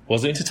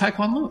 Was he? To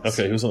Tyquan Lewis.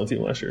 Okay, he was on the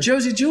team last year.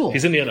 Josie Jewell.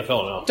 He's in the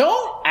NFL now.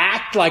 Don't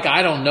act like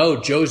I don't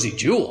know Josie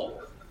Jewell.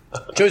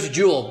 Josie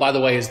Jewell, by the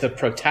way, is the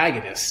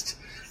protagonist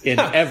in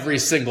every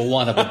single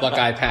one of the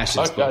Buckeye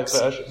Passions books.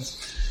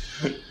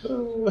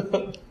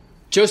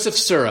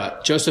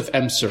 Joseph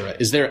M. Sura,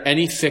 is there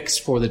any fix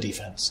for the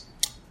defense?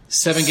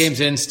 7 games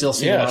in, still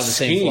seeing a lot of the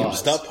same flaws.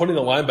 Stop putting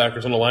the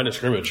linebackers on the line of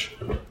scrimmage.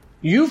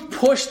 You've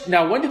pushed.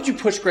 Now, when did you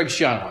push Greg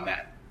Schiano on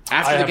that?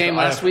 After the game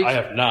last week? I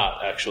have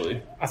not,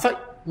 actually. I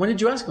thought. When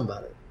did you ask him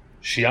about it?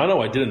 Schiano,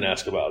 I didn't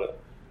ask about it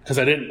because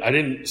I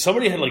didn't.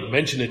 Somebody had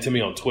mentioned it to me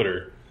on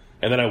Twitter,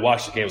 and then I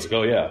watched the game. I was like,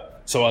 oh yeah.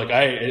 So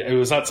it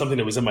was not something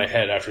that was in my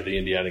head after the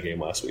Indiana game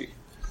last week.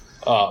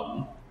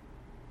 But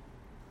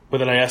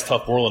then I asked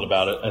Tuff Borland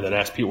about it, and then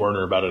asked Pete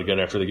Werner about it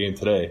again after the game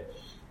today.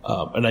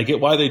 And I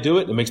get why they do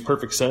it. It makes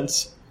perfect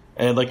sense.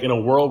 And in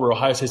a world where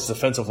Ohio State's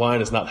defensive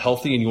line is not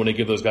healthy, and you want to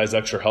give those guys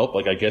extra help,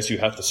 I guess you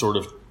have to sort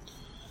of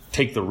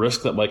take the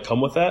risk that might come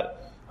with that.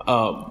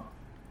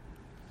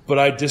 But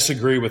I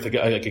disagree with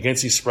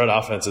against these spread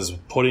offenses,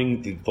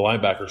 putting the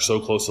linebacker so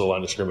close to the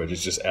line of scrimmage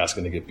is just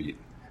asking to get beat.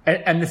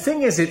 And the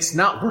thing is, it's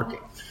not working.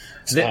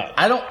 It's not.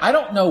 I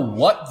don't know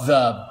what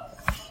the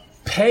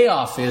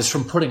payoff is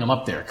from putting them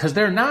up there because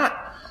they're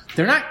not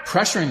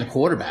pressuring the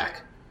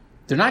quarterback.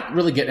 They're not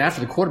really getting after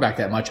the quarterback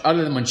that much,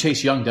 other than when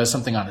Chase Young does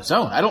something on his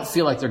own. I don't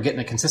feel like they're getting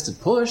a consistent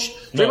push.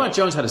 Draymond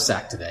Jones had a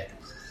sack today.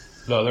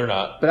 No, they're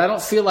not. But I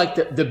don't feel like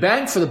the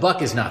bang for the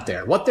buck is not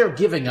there. What they're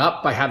giving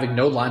up by having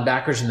no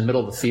linebackers in the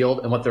middle of the field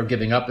and what they're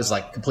giving up is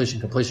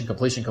completion.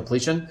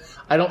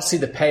 I don't see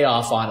the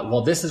payoff on it.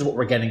 Well, this is what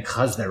we're getting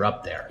because they're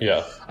up there.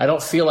 Yeah. I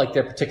don't feel like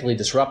they're particularly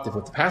disruptive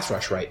with the pass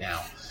rush right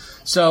now.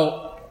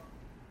 So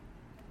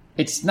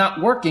it's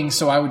not working,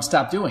 so I would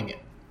stop doing it.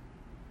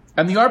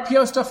 And the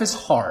RPO stuff is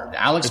hard.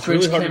 Alex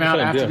Grinch really came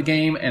out after the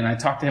game, and I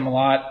talked to him a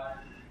lot.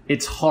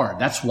 It's hard.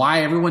 That's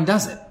why everyone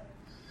does it.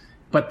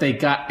 But they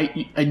got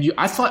 – and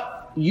I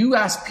thought you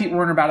asked Pete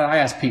Werner about it. I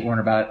asked Pete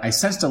Werner about it. I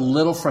sensed a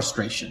little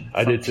frustration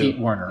from Pete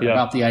Werner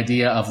about the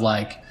idea of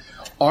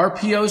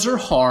RPOs are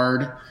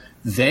hard.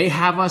 They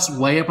have us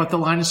way up at the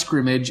line of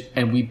scrimmage,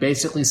 and we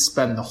basically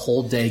spend the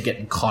whole day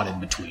getting caught in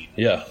between.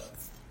 Yeah.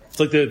 It's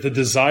like the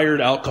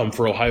desired outcome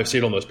for Ohio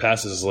State on those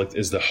passes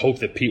is the hope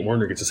that Pete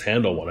Werner gets his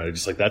hand on one. I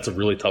just that's a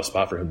really tough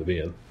spot for him to be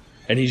in.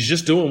 And he's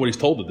just doing what he's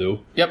told to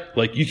do. Yep.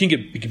 You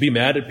can be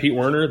mad at Pete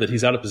Werner that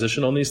he's out of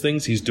position on these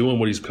things. He's doing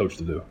what he's coached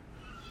to do.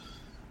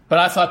 But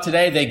I thought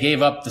today they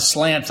gave up the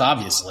slants,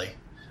 obviously.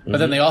 But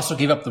then they also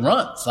gave up the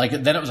runs.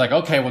 Then it was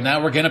okay, well,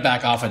 now we're going to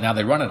back off, and now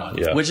they run it on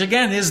you. Yeah. Which,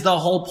 again, is the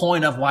whole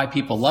point of why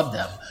people love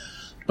them.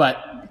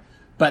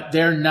 But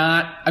they're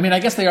not – I mean, I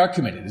guess they are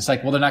committed. It's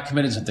they're not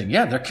committed to something.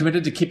 Yeah, they're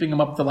committed to keeping them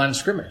up at the line of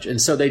scrimmage.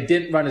 And so they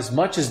didn't run as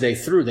much as they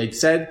threw. They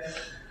said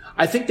 –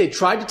 I think they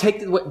tried to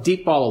take the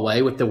deep ball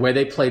away with the way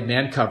they played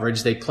man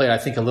coverage. They played, I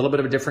think, a little bit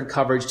of a different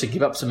coverage to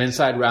give up some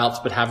inside routes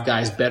but have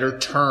guys better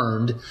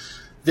turned.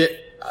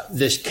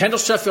 This Kendall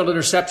Sheffield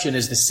interception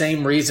is the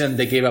same reason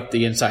they gave up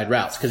the inside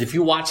routes. Because if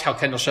you watch how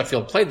Kendall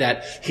Sheffield played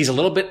that, he's a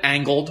little bit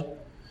angled,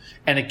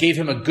 and it gave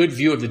him a good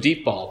view of the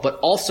deep ball. But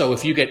also,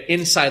 if you get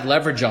inside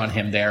leverage on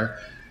him there,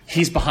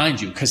 he's behind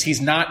you because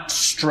he's not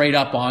straight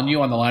up on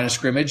you on the line of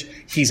scrimmage.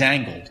 He's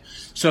angled.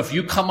 So if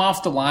you come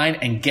off the line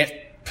and get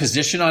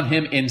position on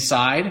him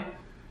inside,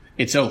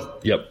 it's over.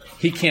 Yep.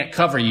 He can't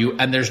cover you,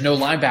 and there's no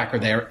linebacker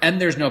there, and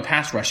there's no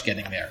pass rush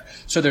getting there.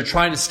 So they're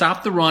trying to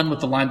stop the run with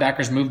the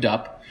linebackers moved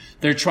up.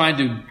 They're trying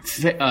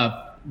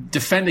to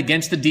defend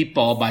against the deep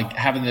ball by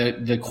having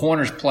the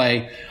corners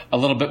play a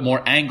little bit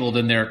more angled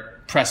in their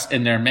press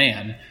in their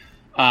man.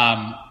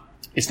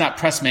 It's not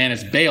press man,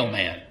 it's bail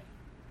man.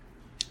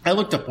 I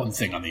looked up one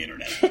thing on the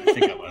internet.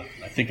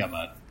 I think I'm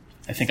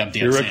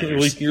Dan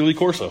Sanders. You're Lee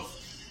Corso.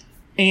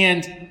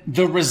 And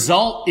the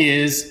result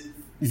is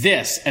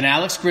this, and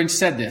Alex Grinch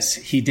said this.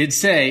 He did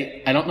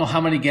say, I don't know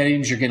how many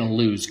games you're going to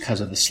lose because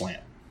of the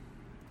slant.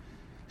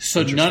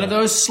 So none of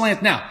those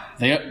slant. Now,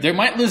 they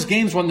might lose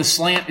games when the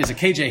slant is a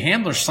KJ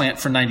Hamler slant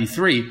for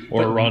 93.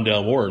 Or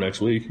Rondale Moore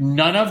next week.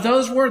 None of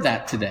those were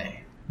that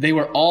today. They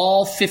were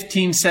all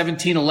 15,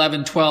 17,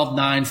 11, 12,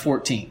 9,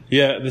 14.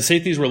 Yeah, the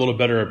safeties were a little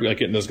better at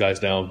getting those guys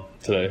down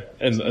today.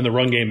 And the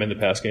run game and the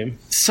pass game.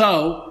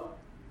 So,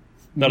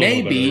 Not maybe,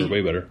 a little better, they were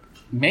way better.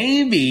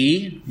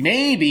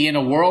 Maybe in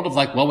a world of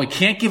like, well, we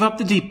can't give up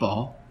the deep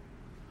ball.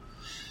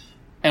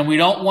 And we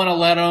don't want to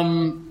let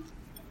them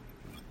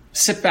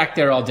sit back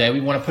there all day.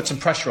 We want to put some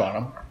pressure on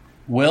them.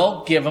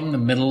 We'll give them the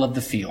middle of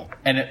the field.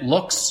 And it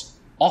looks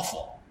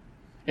awful.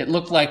 It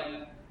looked like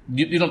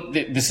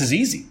this is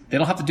easy. They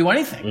don't have to do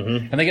anything.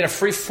 Mm-hmm. And they get a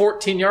free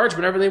 14 yards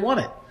whenever they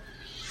want it.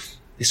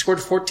 They scored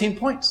 14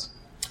 points.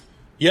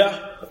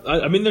 Yeah.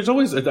 I mean, there's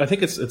always – I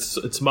think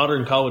it's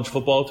modern college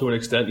football to an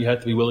extent. You have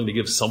to be willing to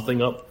give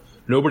something up.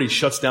 Nobody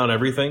shuts down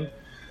everything.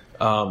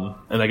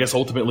 And I guess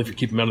ultimately if you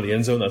keep them out of the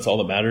end zone, that's all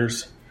that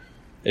matters.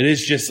 It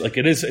is just like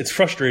it's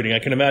frustrating. I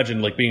can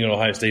imagine like being an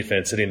Ohio State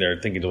fan sitting there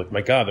and thinking like,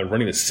 my God, they're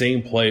running the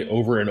same play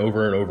over and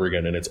over and over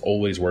again, and it's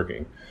always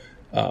working.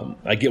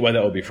 I get why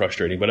that would be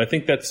frustrating, but I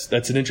think that's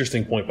an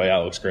interesting point by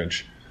Alex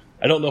Grinch.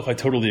 I don't know if I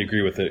totally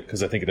agree with it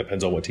because I think it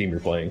depends on what team you're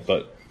playing,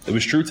 but it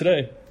was true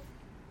today.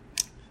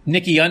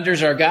 Nikki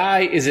Under's our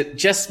guy. Is it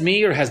just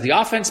me, or has the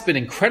offense been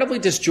incredibly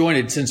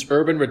disjointed since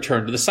Urban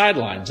returned to the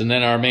sidelines? And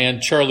then our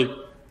man Charlie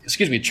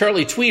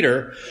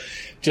Tweeter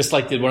just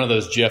like did one of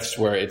those GIFs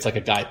where it's like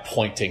a guy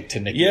pointing to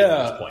Nicky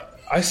Under's point.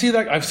 I see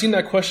that. I've seen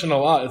that question a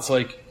lot. It's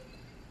like,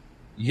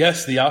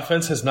 yes, the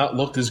offense has not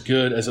looked as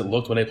good as it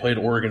looked when they played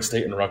Oregon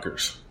State and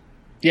Rutgers.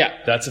 Yeah.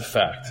 That's a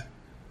fact.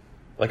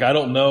 Like, I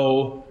don't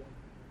know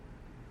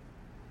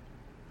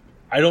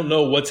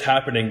what's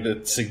happening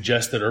that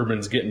suggests that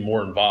Urban's getting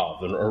more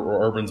involved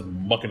or Urban's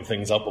mucking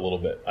things up a little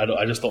bit.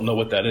 I just don't know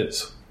what that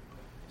is.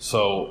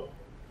 So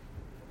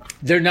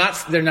they're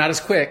not as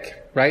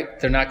quick, right?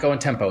 They're not going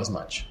tempo as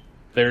much.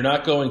 They're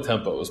not going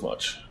tempo as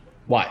much.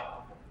 Why?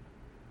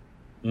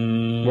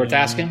 Worth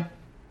asking?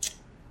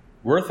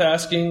 Worth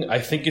asking. I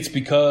think it's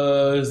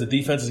because the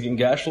defense is getting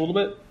gashed a little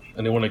bit,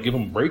 and they want to give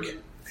them a break.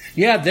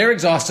 Yeah, they're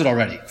exhausted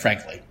already,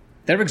 frankly.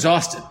 They're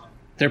exhausted.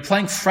 They're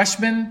playing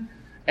freshmen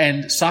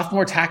and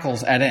sophomore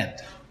tackles at end.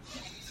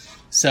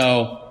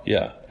 So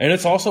yeah, and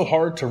it's also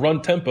hard to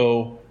run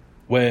tempo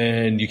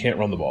when you can't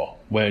run the ball.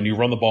 When you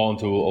run the ball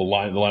into the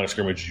line of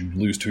scrimmage, you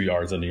lose 2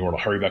 yards, and you want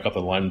to hurry back up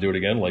the line and do it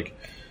again. Like,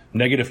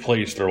 negative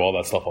plays throw all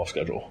that stuff off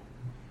schedule.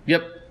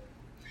 Yep.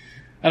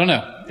 I don't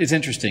know. It's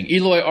interesting.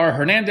 Eloy R.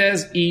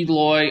 Hernandez,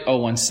 Eloy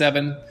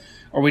 017.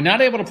 Are we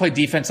not able to play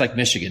defense like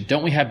Michigan?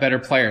 Don't we have better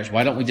players?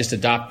 Why don't we just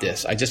adopt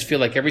this? I just feel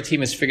like every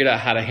team has figured out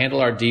how to handle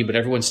our D, but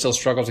everyone still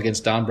struggles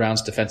against Don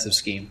Brown's defensive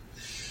scheme.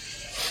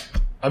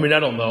 I mean, I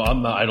don't know.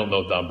 I don't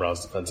know Don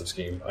Brown's defensive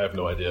scheme. I have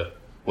no idea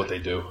what they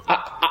do.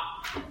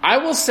 I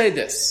will say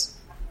this.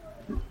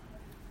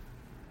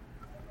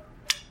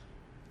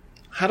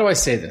 How do I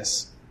say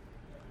this?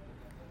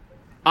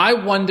 I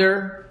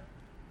wonder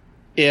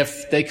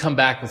if they come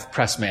back with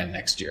press man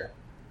next year.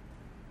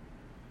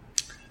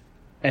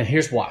 And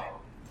here's why.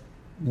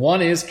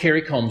 One is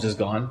Kerry Combs is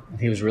gone.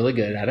 He was really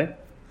good at it.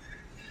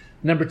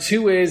 Number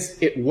two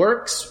is it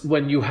works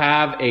when you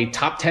have a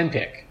top 10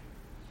 pick.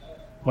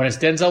 When it's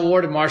Denzel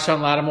Ward and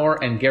Marshawn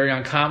Lattimore and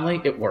Garyon Conley,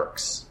 it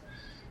works.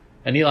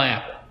 And Eli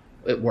Apple,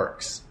 it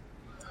works.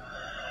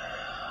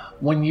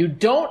 When you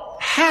don't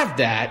have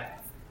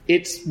that,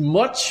 it's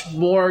much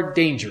more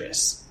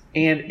dangerous.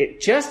 And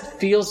it just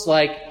feels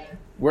like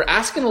we're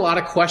asking a lot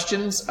of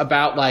questions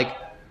about, like,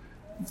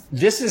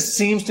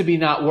 seems to be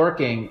not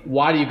working.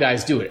 Why do you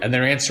guys do it? And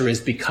their answer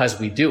is because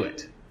we do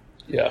it.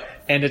 Yeah.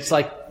 And it's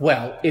like,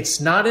 well, it's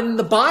not in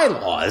the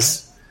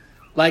bylaws.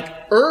 Like,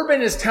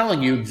 Urban is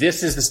telling you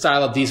this is the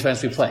style of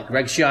defense we play.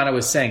 Greg Schiano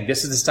is saying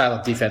this is the style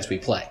of defense we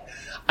play.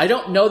 I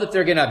don't know that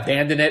they're going to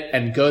abandon it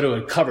and go to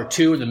a cover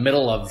 2 in the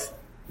middle of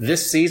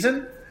this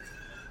season.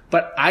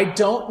 But I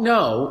don't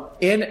know,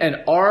 in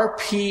an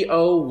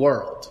RPO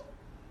world,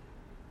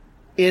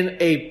 in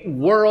a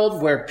world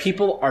where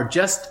people are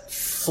just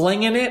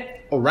flinging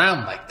it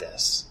around like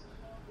this,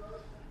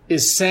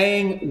 is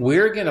saying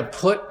we're going to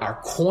put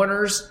our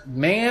corners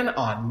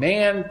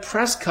man-on-man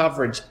press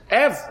coverage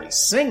every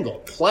single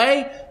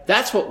play.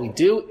 That's what we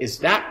do. Is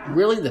that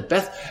really the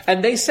best?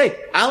 And they say,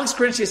 Alex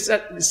Grinch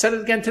said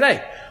it again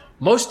today,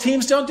 most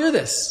teams don't do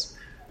this.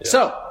 Yeah.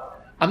 So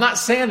I'm not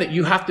saying that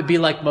you have to be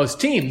like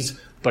most teams,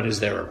 but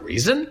is there a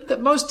reason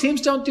that most teams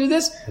don't do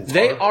this?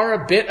 They are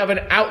a bit of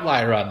an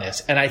outlier on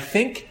this. And I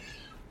think,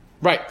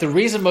 right, the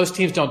reason most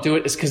teams don't do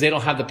it is because they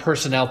don't have the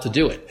personnel to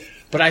do it.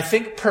 But I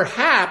think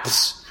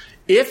perhaps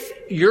if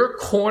your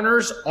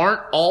corners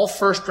aren't all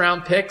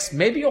first-round picks,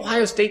 maybe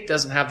Ohio State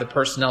doesn't have the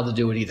personnel to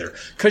do it either.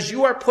 Because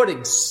you are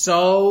putting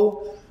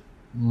so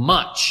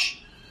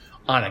much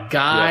on a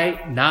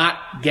guy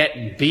not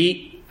getting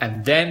beat,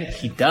 and then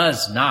he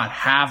does not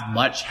have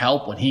much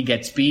help when he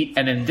gets beat.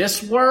 And in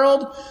this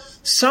world,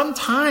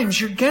 sometimes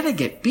you're going to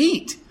get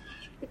beat.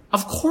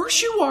 Of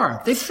course you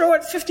are. They throw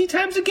it 50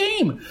 times a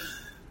game.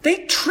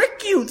 They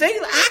trick you. They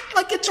act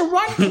like it's a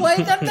run play,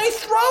 then they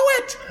throw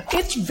it.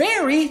 It's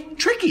very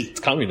tricky. It's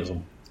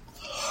communism.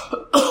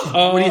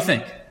 What do you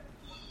think?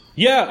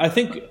 Yeah, I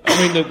think.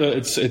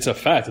 It's a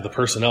fact that the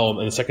personnel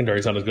and the secondary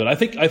is not as good. I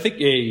think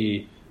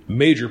a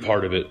major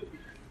part of it,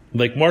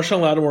 like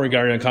Marshawn Lattimore and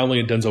Gary Conley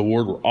and Denzel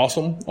Ward, were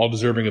awesome, all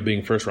deserving of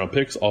being first-round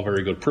picks, all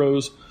very good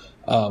pros.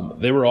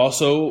 They were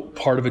also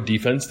part of a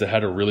defense that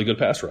had a really good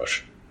pass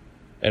rush.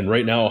 And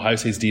right now, Ohio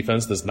State's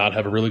defense does not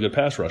have a really good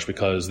pass rush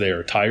because they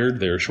are tired,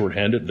 they are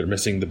shorthanded, they're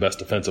missing the best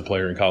defensive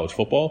player in college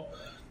football.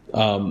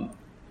 And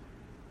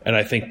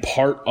I think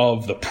part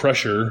of the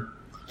pressure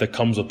that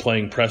comes with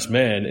playing press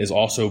man is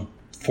also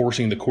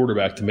forcing the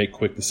quarterback to make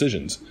quick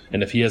decisions.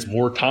 And if he has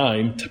more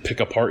time to pick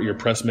apart your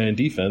press man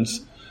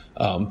defense,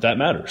 that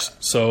matters.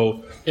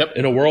 So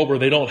in a world where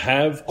they don't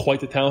have quite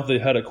the talent they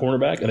had at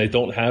cornerback and they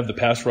don't have the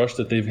pass rush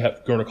that they've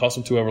grown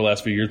accustomed to over the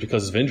last few years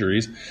because of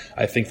injuries,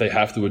 I think they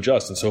have to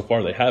adjust. And so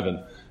far they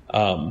haven't.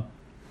 And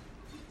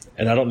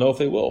I don't know if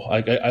they will.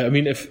 I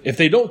mean, if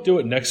they don't do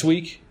it next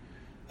week,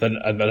 then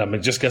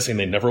I'm just guessing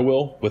they never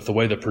will, with the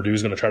way that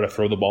Purdue's going to try to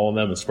throw the ball on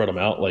them and spread them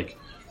out. Like,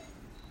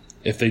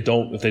 if they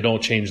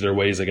don't change their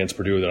ways against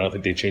Purdue, then I don't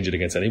think they change it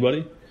against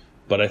anybody.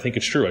 But I think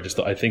it's true.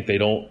 I think they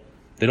don't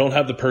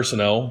have the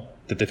personnel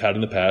that they've had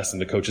in the past,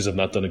 and the coaches have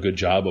not done a good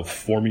job of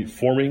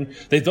forming.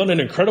 They've done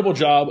an incredible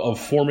job of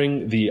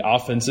forming the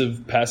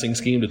offensive passing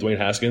scheme to Dwayne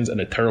Haskins,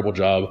 and a terrible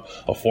job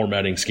of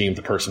formatting scheme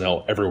to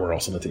personnel everywhere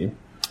else on the team.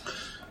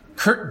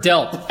 Kurt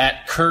Delp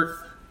at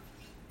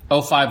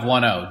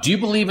Kurt0510. Do you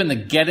believe in the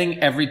getting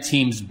every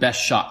team's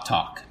best shot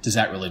talk? Does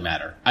that really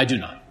matter? I do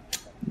not.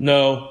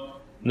 No,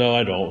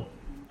 I don't.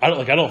 I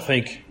don't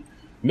think.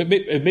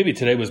 Maybe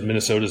today was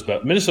Minnesota's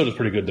best. Minnesota's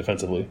pretty good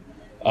defensively.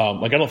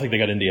 I don't think they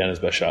got Indiana's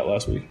best shot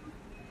last week.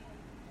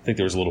 I think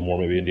there was a little more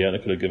maybe Indiana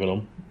could have given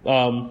them.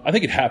 I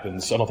think it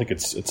happens. I don't think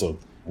it's a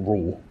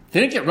rule. They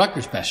didn't get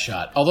Rutgers' best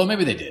shot, although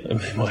maybe they did.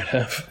 They might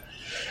have.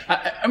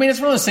 I mean, it's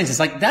one of those things. It's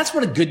like that's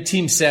what a good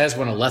team says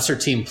when a lesser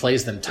team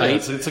plays them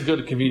tight. Yeah, it's a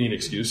good, convenient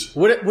excuse.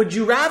 Would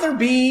you rather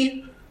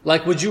be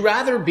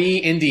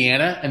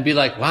Indiana and be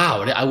like,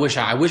 wow, I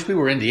wish we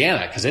were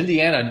Indiana because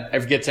Indiana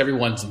gets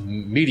everyone's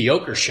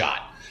mediocre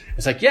shot.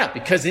 It's like, yeah,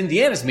 because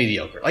Indiana's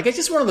mediocre. Like, it's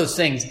just one of those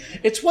things.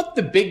 It's what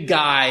the big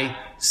guy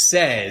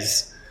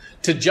says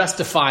to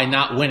justify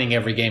not winning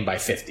every game by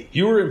 50.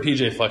 You were in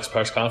PJ Fleck's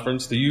press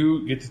conference. Did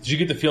you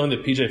get the feeling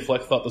that PJ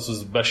Fleck thought this was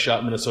the best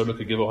shot Minnesota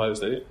could give Ohio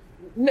State?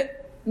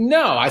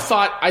 No, I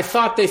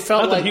thought they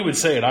felt not like that he would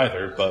say it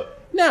either, but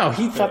no,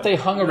 he thought they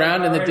hung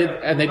around and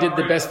they did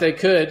the best they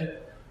could.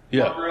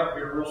 Yeah.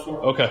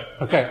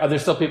 Okay. Are there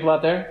still people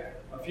out there?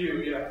 A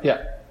few, yeah.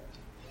 Yeah.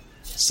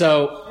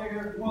 So,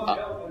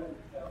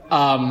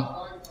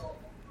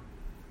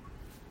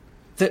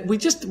 that we're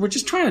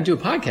just trying to do a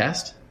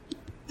podcast.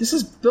 This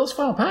is Bill's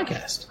final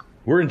podcast.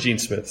 We're in Gene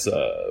Smith's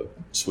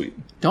suite.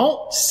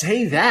 Don't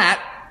say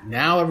that.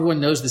 Now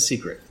everyone knows the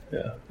secret.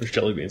 Yeah, there's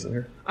jelly beans in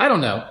here. I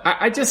don't know.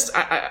 It's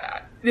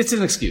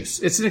an excuse.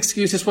 It's an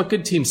excuse. It's what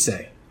good teams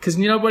say. Because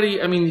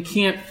you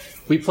can't.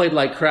 We played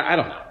like crap. I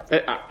don't know.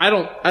 I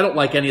don't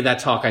like any of that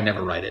talk. I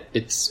never write it.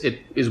 It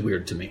is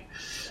weird to me.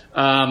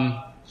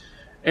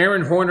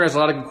 Aaron Horner has a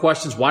lot of good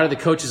questions. Why do the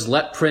coaches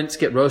let Prince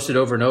get roasted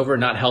over and over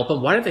and not help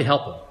him? Why did they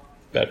help him?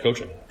 Bad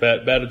coaching.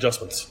 Bad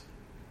adjustments.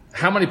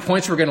 How many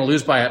points we're going to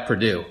lose by at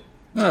Purdue?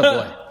 Oh,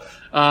 boy.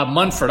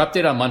 Munford.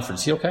 Update on Munford.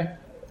 Is he okay?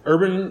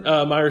 Urban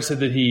Meyer said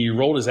that he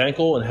rolled his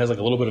ankle and has like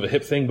a little bit of a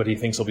hip thing, but he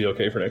thinks he'll be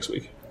okay for next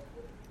week.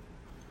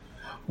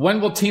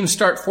 When will teams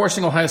start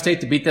forcing Ohio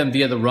State to beat them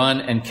via the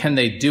run, and can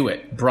they do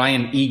it?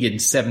 Brian Egan,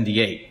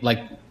 78.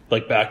 Like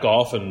back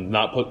off and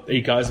not put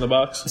 8 guys in the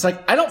box? It's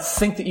like, I don't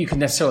think that you can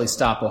necessarily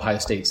stop Ohio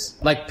State's.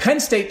 Like, Penn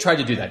State tried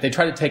to do that. They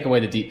tried to take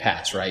away the deep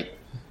pass, right?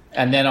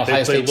 And then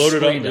Ohio State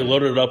loaded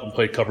it up and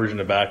played coverage in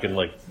the back and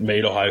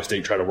made Ohio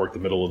State try to work the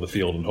middle of the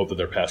field and hope that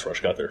their pass rush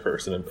got there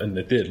first, and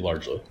it did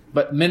largely.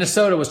 But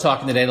Minnesota was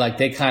talking today like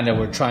they kind of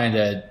were trying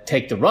to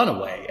take the run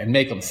away and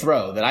make them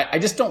throw. That I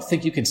just don't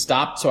think you can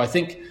stop. So I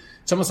think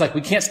it's almost like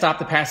we can't stop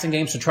the passing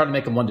game, so try to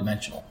make them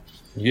one-dimensional.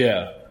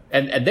 Yeah.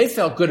 And they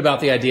felt good about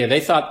the idea.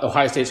 They thought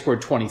Ohio State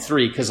scored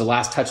 23 because the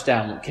last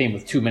touchdown came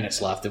with 2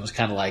 minutes left. It was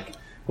kind of like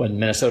when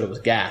Minnesota was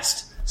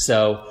gassed.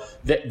 So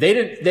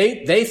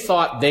they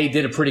thought they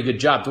did a pretty good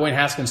job. Dwayne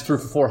Haskins threw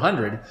for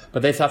 400,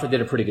 but they thought they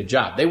did a pretty good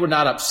job. They were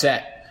not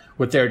upset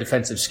with their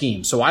defensive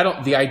scheme. So I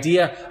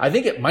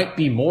think it might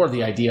be more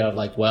the idea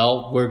of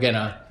we're going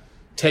to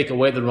take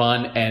away the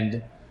run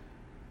and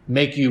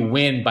make you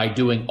win by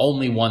doing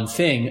only one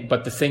thing.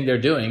 But the thing they're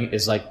doing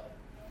is at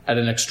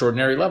an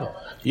extraordinary level.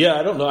 Yeah,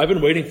 I don't know. I've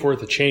been waiting for it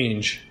to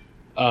change.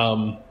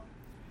 I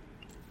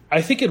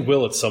think it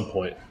will at some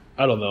point.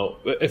 I don't know.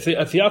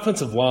 If the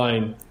offensive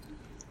line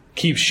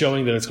keeps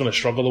showing that it's going to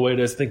struggle the way it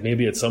is, I think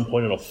maybe at some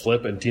point it'll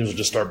flip and teams will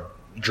just start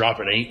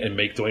dropping 8 and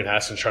make Dwayne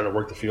Haskins try to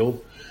work the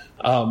field.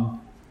 But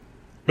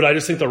I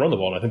just think they'll run the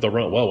ball, and I think they'll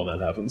run it well when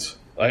that happens.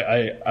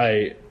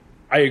 I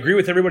I agree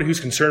with everybody who's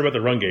concerned about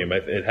the run game.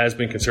 It has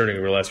been concerning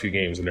over the last few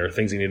games, and there are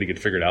things they need to get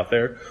figured out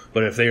there.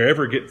 But if they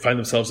ever find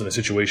themselves in a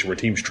situation where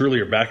teams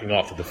truly are backing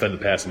off to defend the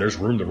pass and there's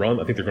room to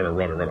run, I think they're going to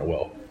run and run it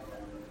well.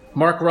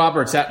 Mark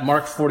Roberts at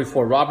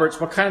Mark44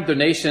 Roberts. What kind of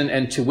donation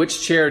and to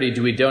which charity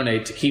do we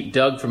donate to keep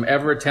Doug from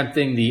ever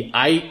attempting the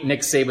Nick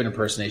Saban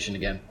impersonation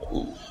again?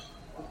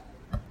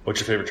 What's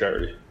your favorite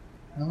charity?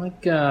 I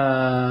like,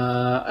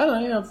 I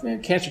don't know,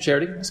 cancer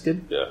charity. That's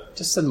good. Yeah.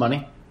 Just send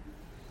money.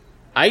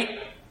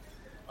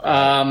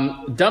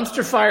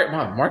 Dumpster fire.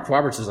 Wow, Mark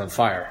Roberts is on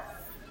fire.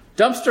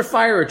 Dumpster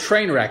fire or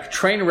train wreck?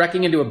 Train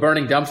wrecking into a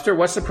burning dumpster?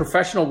 What's the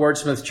professional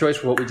wordsmith choice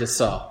for what we just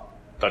saw?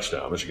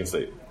 Touchdown, Michigan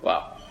State.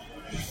 Wow.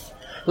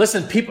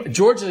 Listen,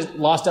 Georgia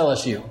lost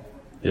LSU.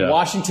 Yeah.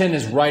 Washington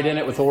is right in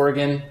it with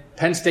Oregon.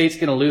 Penn State's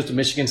going to lose to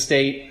Michigan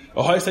State.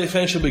 Ohio State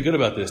fans should be good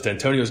about this.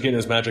 D'Antonio's getting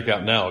his magic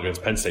out now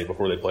against Penn State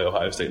before they play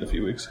Ohio State in a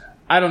few weeks.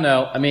 I don't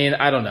know. I mean,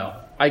 I don't know.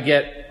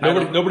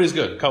 Nobody's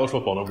good. College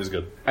football, nobody's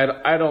good. I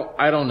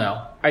don't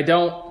know. I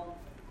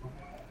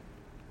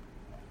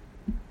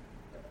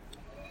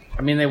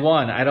mean, they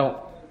won.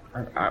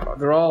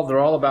 They're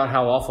all about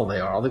how awful they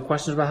are. All the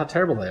questions about how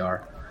terrible they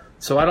are.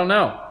 So I don't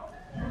know.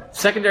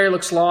 Secondary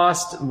looks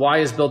lost. Why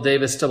is Bill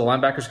Davis still the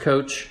linebackers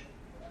coach?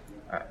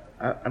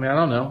 I mean, I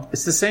don't know.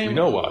 It's the same. We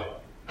know why.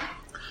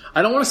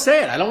 I don't want to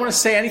say it. I don't want to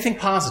say anything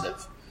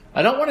positive.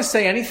 I don't want to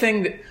say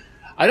anything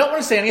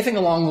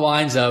along the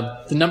lines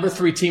of the number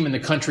 3 team in the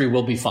country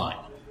will be fine.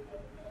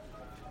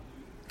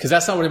 Because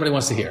that's not what anybody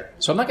wants to hear.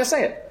 So I'm not going to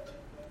say it.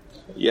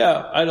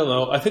 Yeah, I don't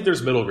know. I think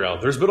there's middle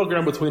ground. There's middle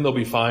ground between they'll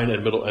be fine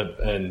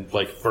and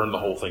like burn the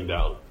whole thing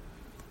down.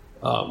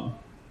 I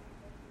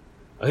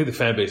think the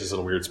fan base is in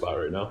a weird spot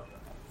right now. All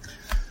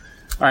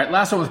right,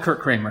 last one with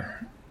Kurt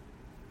Kramer.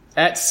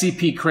 At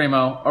CP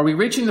Cremo, are we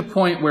reaching the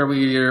point where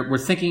we're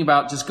thinking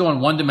about just going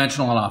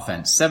one-dimensional on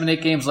offense?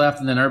 7-8 games left,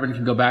 and then Urban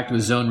can go back to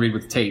his zone read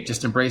with Tate.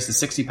 Just embrace the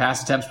 60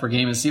 pass attempts per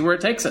game and see where it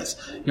takes us.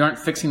 You aren't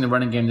fixing the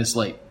running game this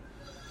late.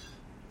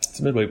 It's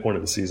the midway point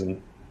of the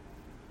season.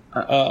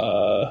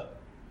 Yeah,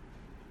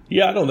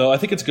 I don't know. I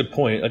think it's a good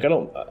point. Like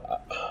I'm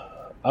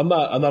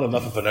not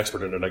enough of an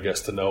expert in it, I guess,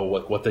 to know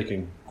what they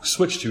can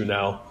switch to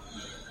now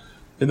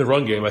in the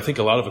run game. I think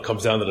a lot of it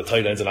comes down to the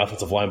tight ends and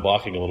offensive line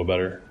blocking a little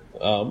better.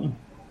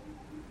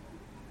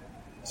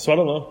 So I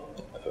don't know.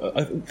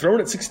 Throwing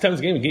it 60 times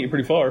a game would get you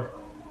pretty far.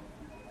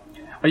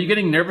 Are you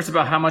getting nervous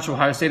about how much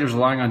Ohio State is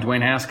relying on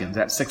Dwayne Haskins,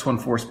 that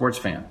 614 sports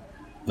fan?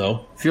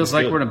 No. Feels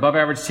like we're an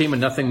above-average team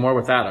and nothing more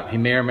without him. He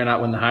may or may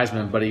not win the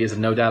Heisman, but he is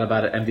no doubt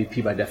about it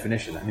MVP by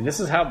definition. I mean, that's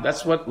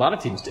what a lot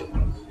of teams do.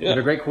 Yeah. They're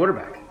a great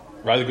quarterback.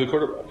 Rather good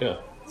quarterback, yeah.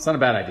 It's not a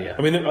bad idea.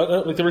 I mean,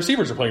 the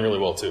receivers are playing really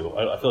well, too.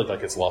 I feel like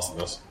that gets lost in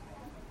this.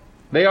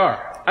 They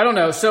are. I don't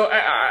know. So,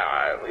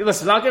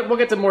 listen, we'll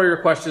get to more of your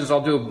questions.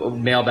 I'll do a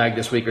mailbag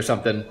this week or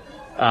something.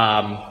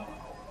 Ryan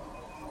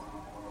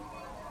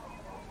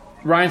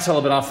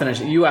Sullivan, I'll finish.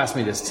 You asked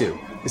me this, too.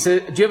 He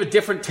said, do you have a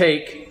different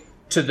take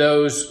to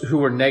those who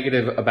were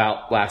negative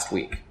about last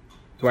week?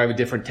 Do I have a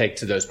different take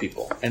to those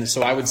people? And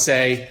so I would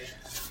say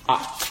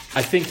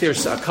I think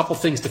there's a couple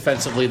things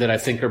defensively that I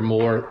think are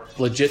more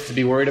legit to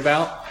be worried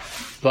about.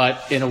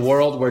 But in a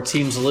world where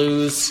teams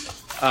lose,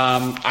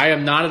 I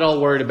am not at all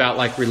worried about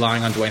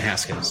relying on Dwayne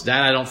Haskins.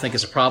 That I don't think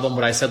is a problem.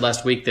 What I said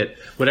last week, that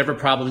whatever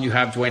problem you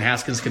have, Dwayne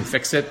Haskins can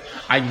fix it.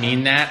 I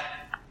mean that.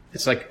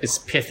 It's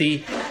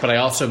pithy, but I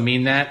also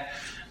mean that.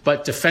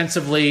 But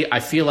defensively, I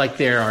feel like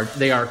they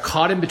are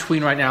caught in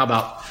between right now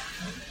about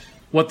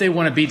what they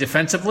want to be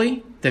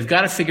defensively. They've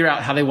got to figure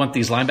out how they want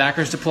these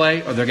linebackers to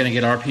play, or they're going to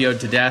get RPO'd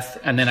to death.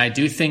 And then I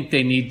do think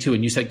they need to,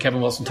 and you said Kevin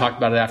Wilson talked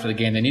about it after the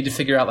game, they need to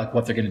figure out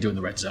what they're going to do in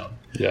the red zone.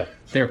 Yeah.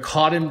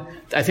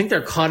 I think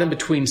they're caught in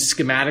between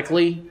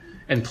schematically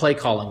and play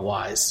calling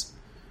wise.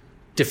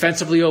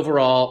 Defensively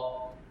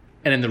overall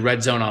and in the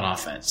red zone on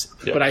offense.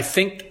 Yeah. But I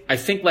think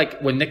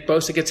when Nick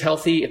Bosa gets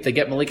healthy, if they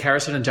get Malik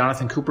Harrison and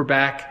Jonathan Cooper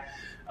back,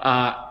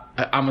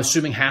 I'm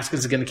assuming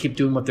Haskins is going to keep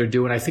doing what they're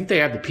doing. I think they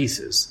have the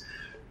pieces.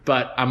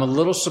 But I'm a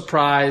little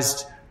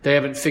surprised they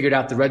haven't figured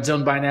out the red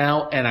zone by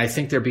now, and I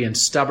think they're being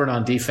stubborn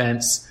on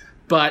defense.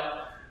 But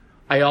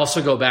I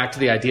also go back to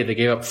the idea they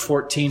gave up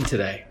 14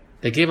 today.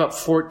 They gave up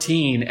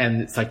 14,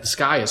 and it's like the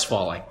sky is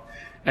falling.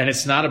 And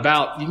it's not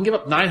about – you can give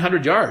up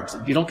 900 yards.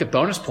 You don't get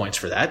bonus points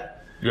for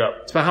that. Yeah.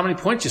 It's about how many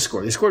points you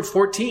score. They scored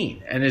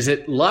 14. And is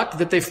it luck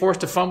that they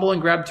forced a fumble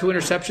and grabbed 2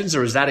 interceptions,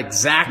 or is that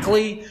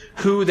exactly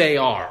who they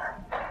are?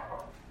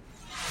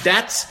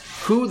 That's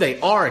who they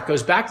are. It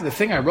goes back to the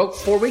thing I wrote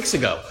 4 weeks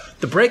ago.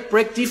 The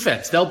break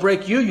defense. They'll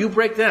break you, you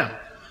break them.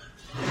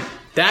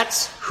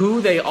 That's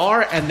who they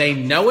are, and they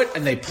know it,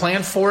 and they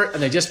plan for it,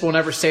 and they just won't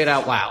ever say it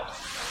out loud.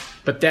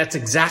 But that's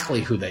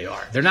exactly who they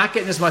are. They're not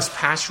getting as much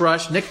pass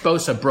rush. Nick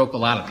Bosa broke a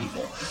lot of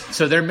people.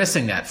 So they're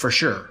missing that for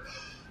sure.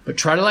 But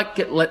try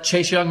to let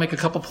Chase Young make a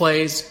couple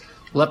plays.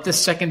 Let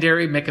this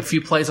secondary make a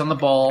few plays on the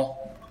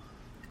ball.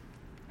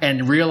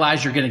 And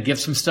realize you're going to give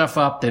some stuff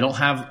up. They don't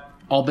have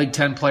all Big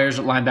Ten players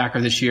at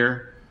linebacker this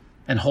year.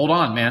 And hold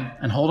on, man.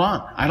 And hold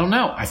on. I don't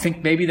know. I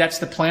think maybe that's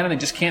the plan, and they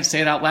just can't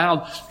say it out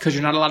loud because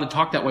you're not allowed to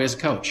talk that way as a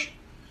coach.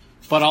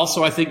 But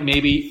also, I think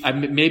maybe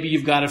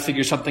you've got to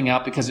figure something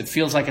out because it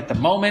feels like at the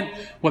moment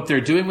what they're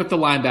doing with the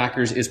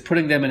linebackers is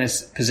putting them in a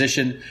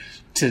position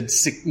to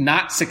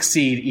not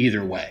succeed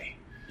either way.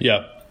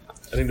 Yeah,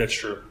 I think that's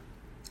true.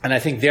 And I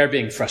think they're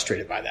being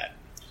frustrated by that.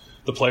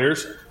 The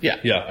players?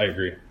 Yeah. Yeah, I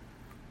agree.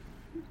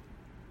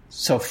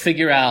 So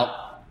figure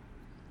out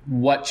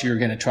what you're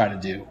going to try to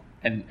do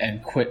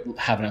and quit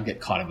having them get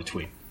caught in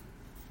between.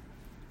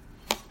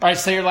 All right,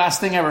 say your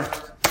last thing ever.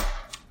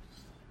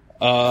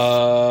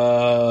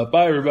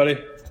 Bye,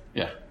 everybody.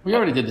 Yeah, we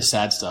already did the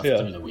sad stuff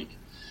during the week.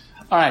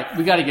 All right,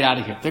 we got to get out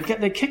of here.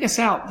 They kick us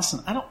out.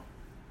 Listen,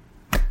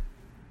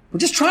 we're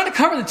just trying to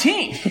cover the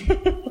team.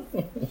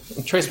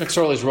 Trace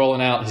McSorley's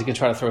rolling out. He's going to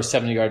try to throw a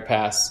 70-yard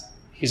pass.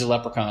 He's a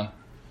leprechaun.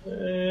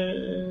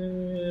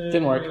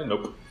 Didn't work.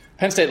 Nope.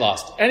 Penn State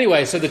lost.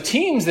 Anyway, so the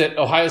teams that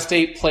Ohio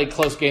State played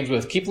close games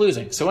with keep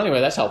losing. So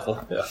anyway, that's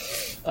helpful. Yeah.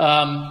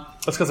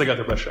 That's because they got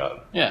their best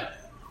shot. Yeah.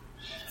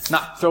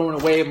 Not throwing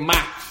away my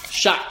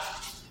shot.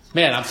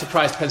 Man, I'm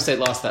surprised Penn State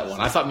lost that one.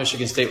 I thought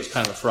Michigan State was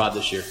kind of a fraud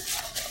this year.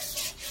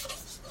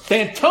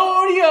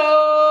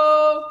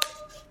 D'Antonio!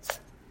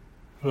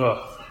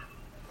 Ugh.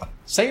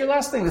 Say your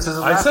last thing. This is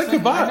the I last said thing.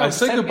 goodbye. I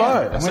said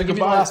goodbye. I'm going to give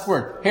you the last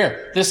word.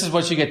 Here, this is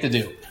what you get to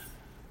do.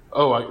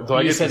 Oh, do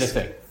I You get say to the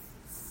thing.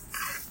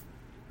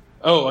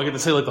 Oh, I get to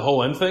say like the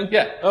whole end thing?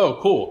 Yeah. Oh,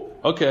 cool.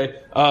 Okay.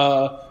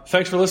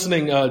 Thanks for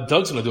listening.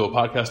 Doug's going to do a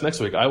podcast next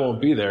week. I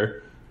won't be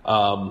there.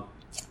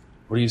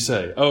 What do you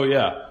say? Oh,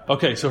 yeah.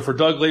 Okay, so for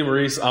Doug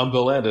Lesmerises, I'm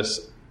Bill Landis,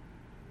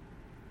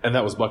 and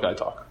that was Buckeye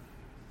Talk.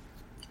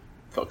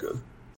 Felt good.